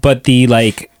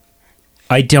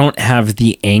I don't have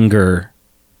the anger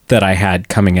that I had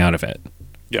coming out of it.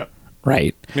 Yeah.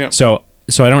 Right. Yeah. So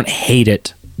I don't hate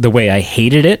it the way I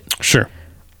hated it. Sure.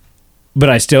 But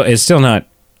it's still not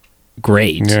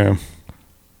great. Yeah.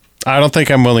 I don't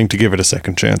think I'm willing to give it a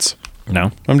second chance.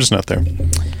 No? I'm just not there.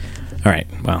 All right.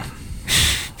 Well,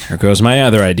 here goes my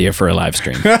other idea for a live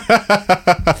stream.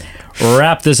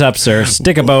 Wrap this up, sir.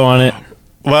 Stick a bow on it.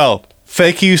 Well,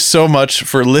 thank you so much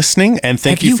for listening, and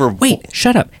thank you for... Wait,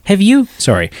 shut up.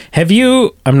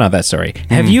 I'm not that sorry.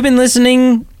 Have you been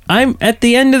listening? I'm at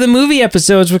the end of the movie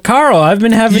episodes with Carl. I've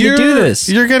been having to do this.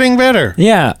 You're getting better.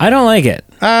 Yeah, I don't like it.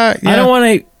 Yeah. I don't want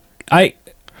to...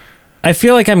 I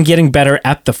feel like I'm getting better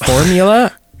at the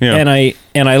formula, yeah.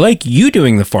 and I like you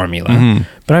doing the formula,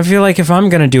 but I feel like if I'm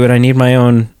going to do it, I need my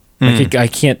own... I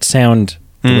can't sound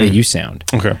the way you sound.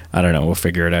 Okay. I don't know. We'll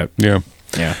figure it out. Yeah.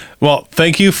 Yeah. Well,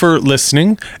 thank you for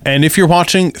listening. And if you're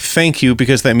watching, thank you,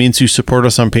 because that means you support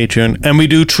us on Patreon. And we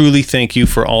do truly thank you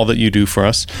for all that you do for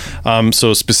us.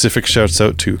 So specific shouts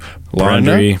out to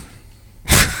Laundry.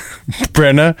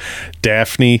 Brenna,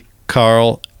 Daphne,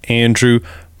 Carl, Andrew,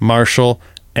 Marshall,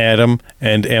 Adam,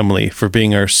 and Emily for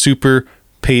being our super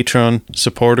Patreon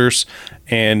supporters.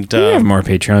 And we have more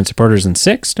Patreon supporters than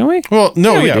 6, don't we? Well,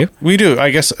 no, we do.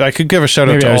 I guess I could give a shout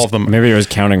out to all of them. Maybe I was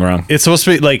counting wrong. It's supposed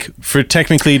to be like, for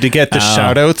technically to get the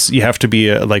shout outs, you have to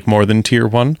be like more than tier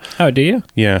 1. Oh, do you?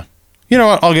 Yeah. You know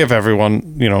what? I'll give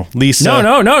everyone, Lisa.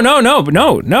 No.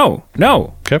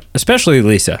 Okay. Especially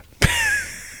Lisa.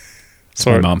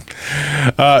 Sorry. My mom.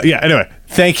 Anyway,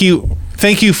 thank you.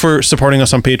 Thank you for supporting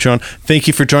us on Patreon. Thank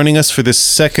you for joining us for this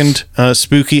second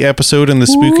spooky episode in the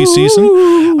spooky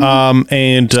season.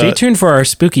 And stay tuned for our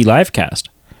spooky live cast.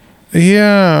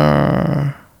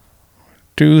 Yeah.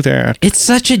 Do that. It's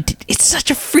such a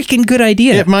freaking good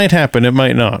idea. It might happen. It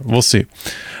might not. We'll see.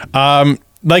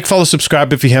 Like, follow,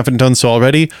 subscribe if you haven't done so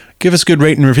already. Give us a good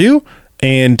rate and review.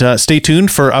 And stay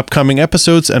tuned for upcoming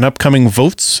episodes and upcoming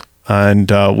votes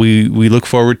And we look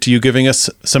forward to you giving us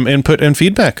some input and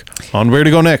feedback on where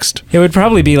to go next. It would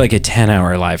probably be like a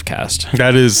 10-hour live cast.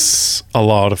 That is a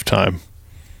lot of time.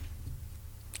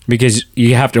 Because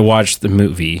you have to watch the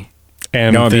movie.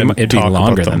 And it'd be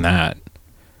longer than that.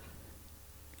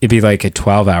 It'd be like a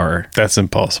 12-hour. That's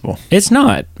impossible. It's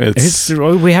not.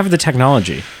 We have the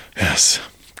technology. Yes.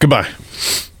 Goodbye.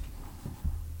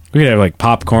 We could have like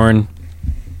popcorn,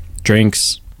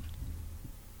 drinks.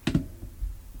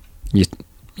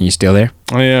 You still there?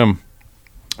 I am.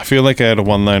 I feel like I had a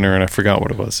one-liner and I forgot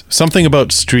what it was. Something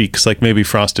about streaks, like maybe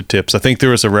frosted tips. I think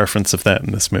there was a reference of that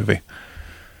in this movie.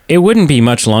 It wouldn't be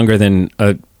much longer than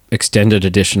a extended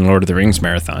edition Lord of the Rings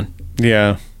marathon.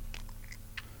 Yeah.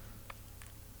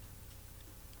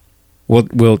 I'll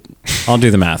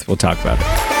do the math. We'll talk about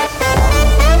it.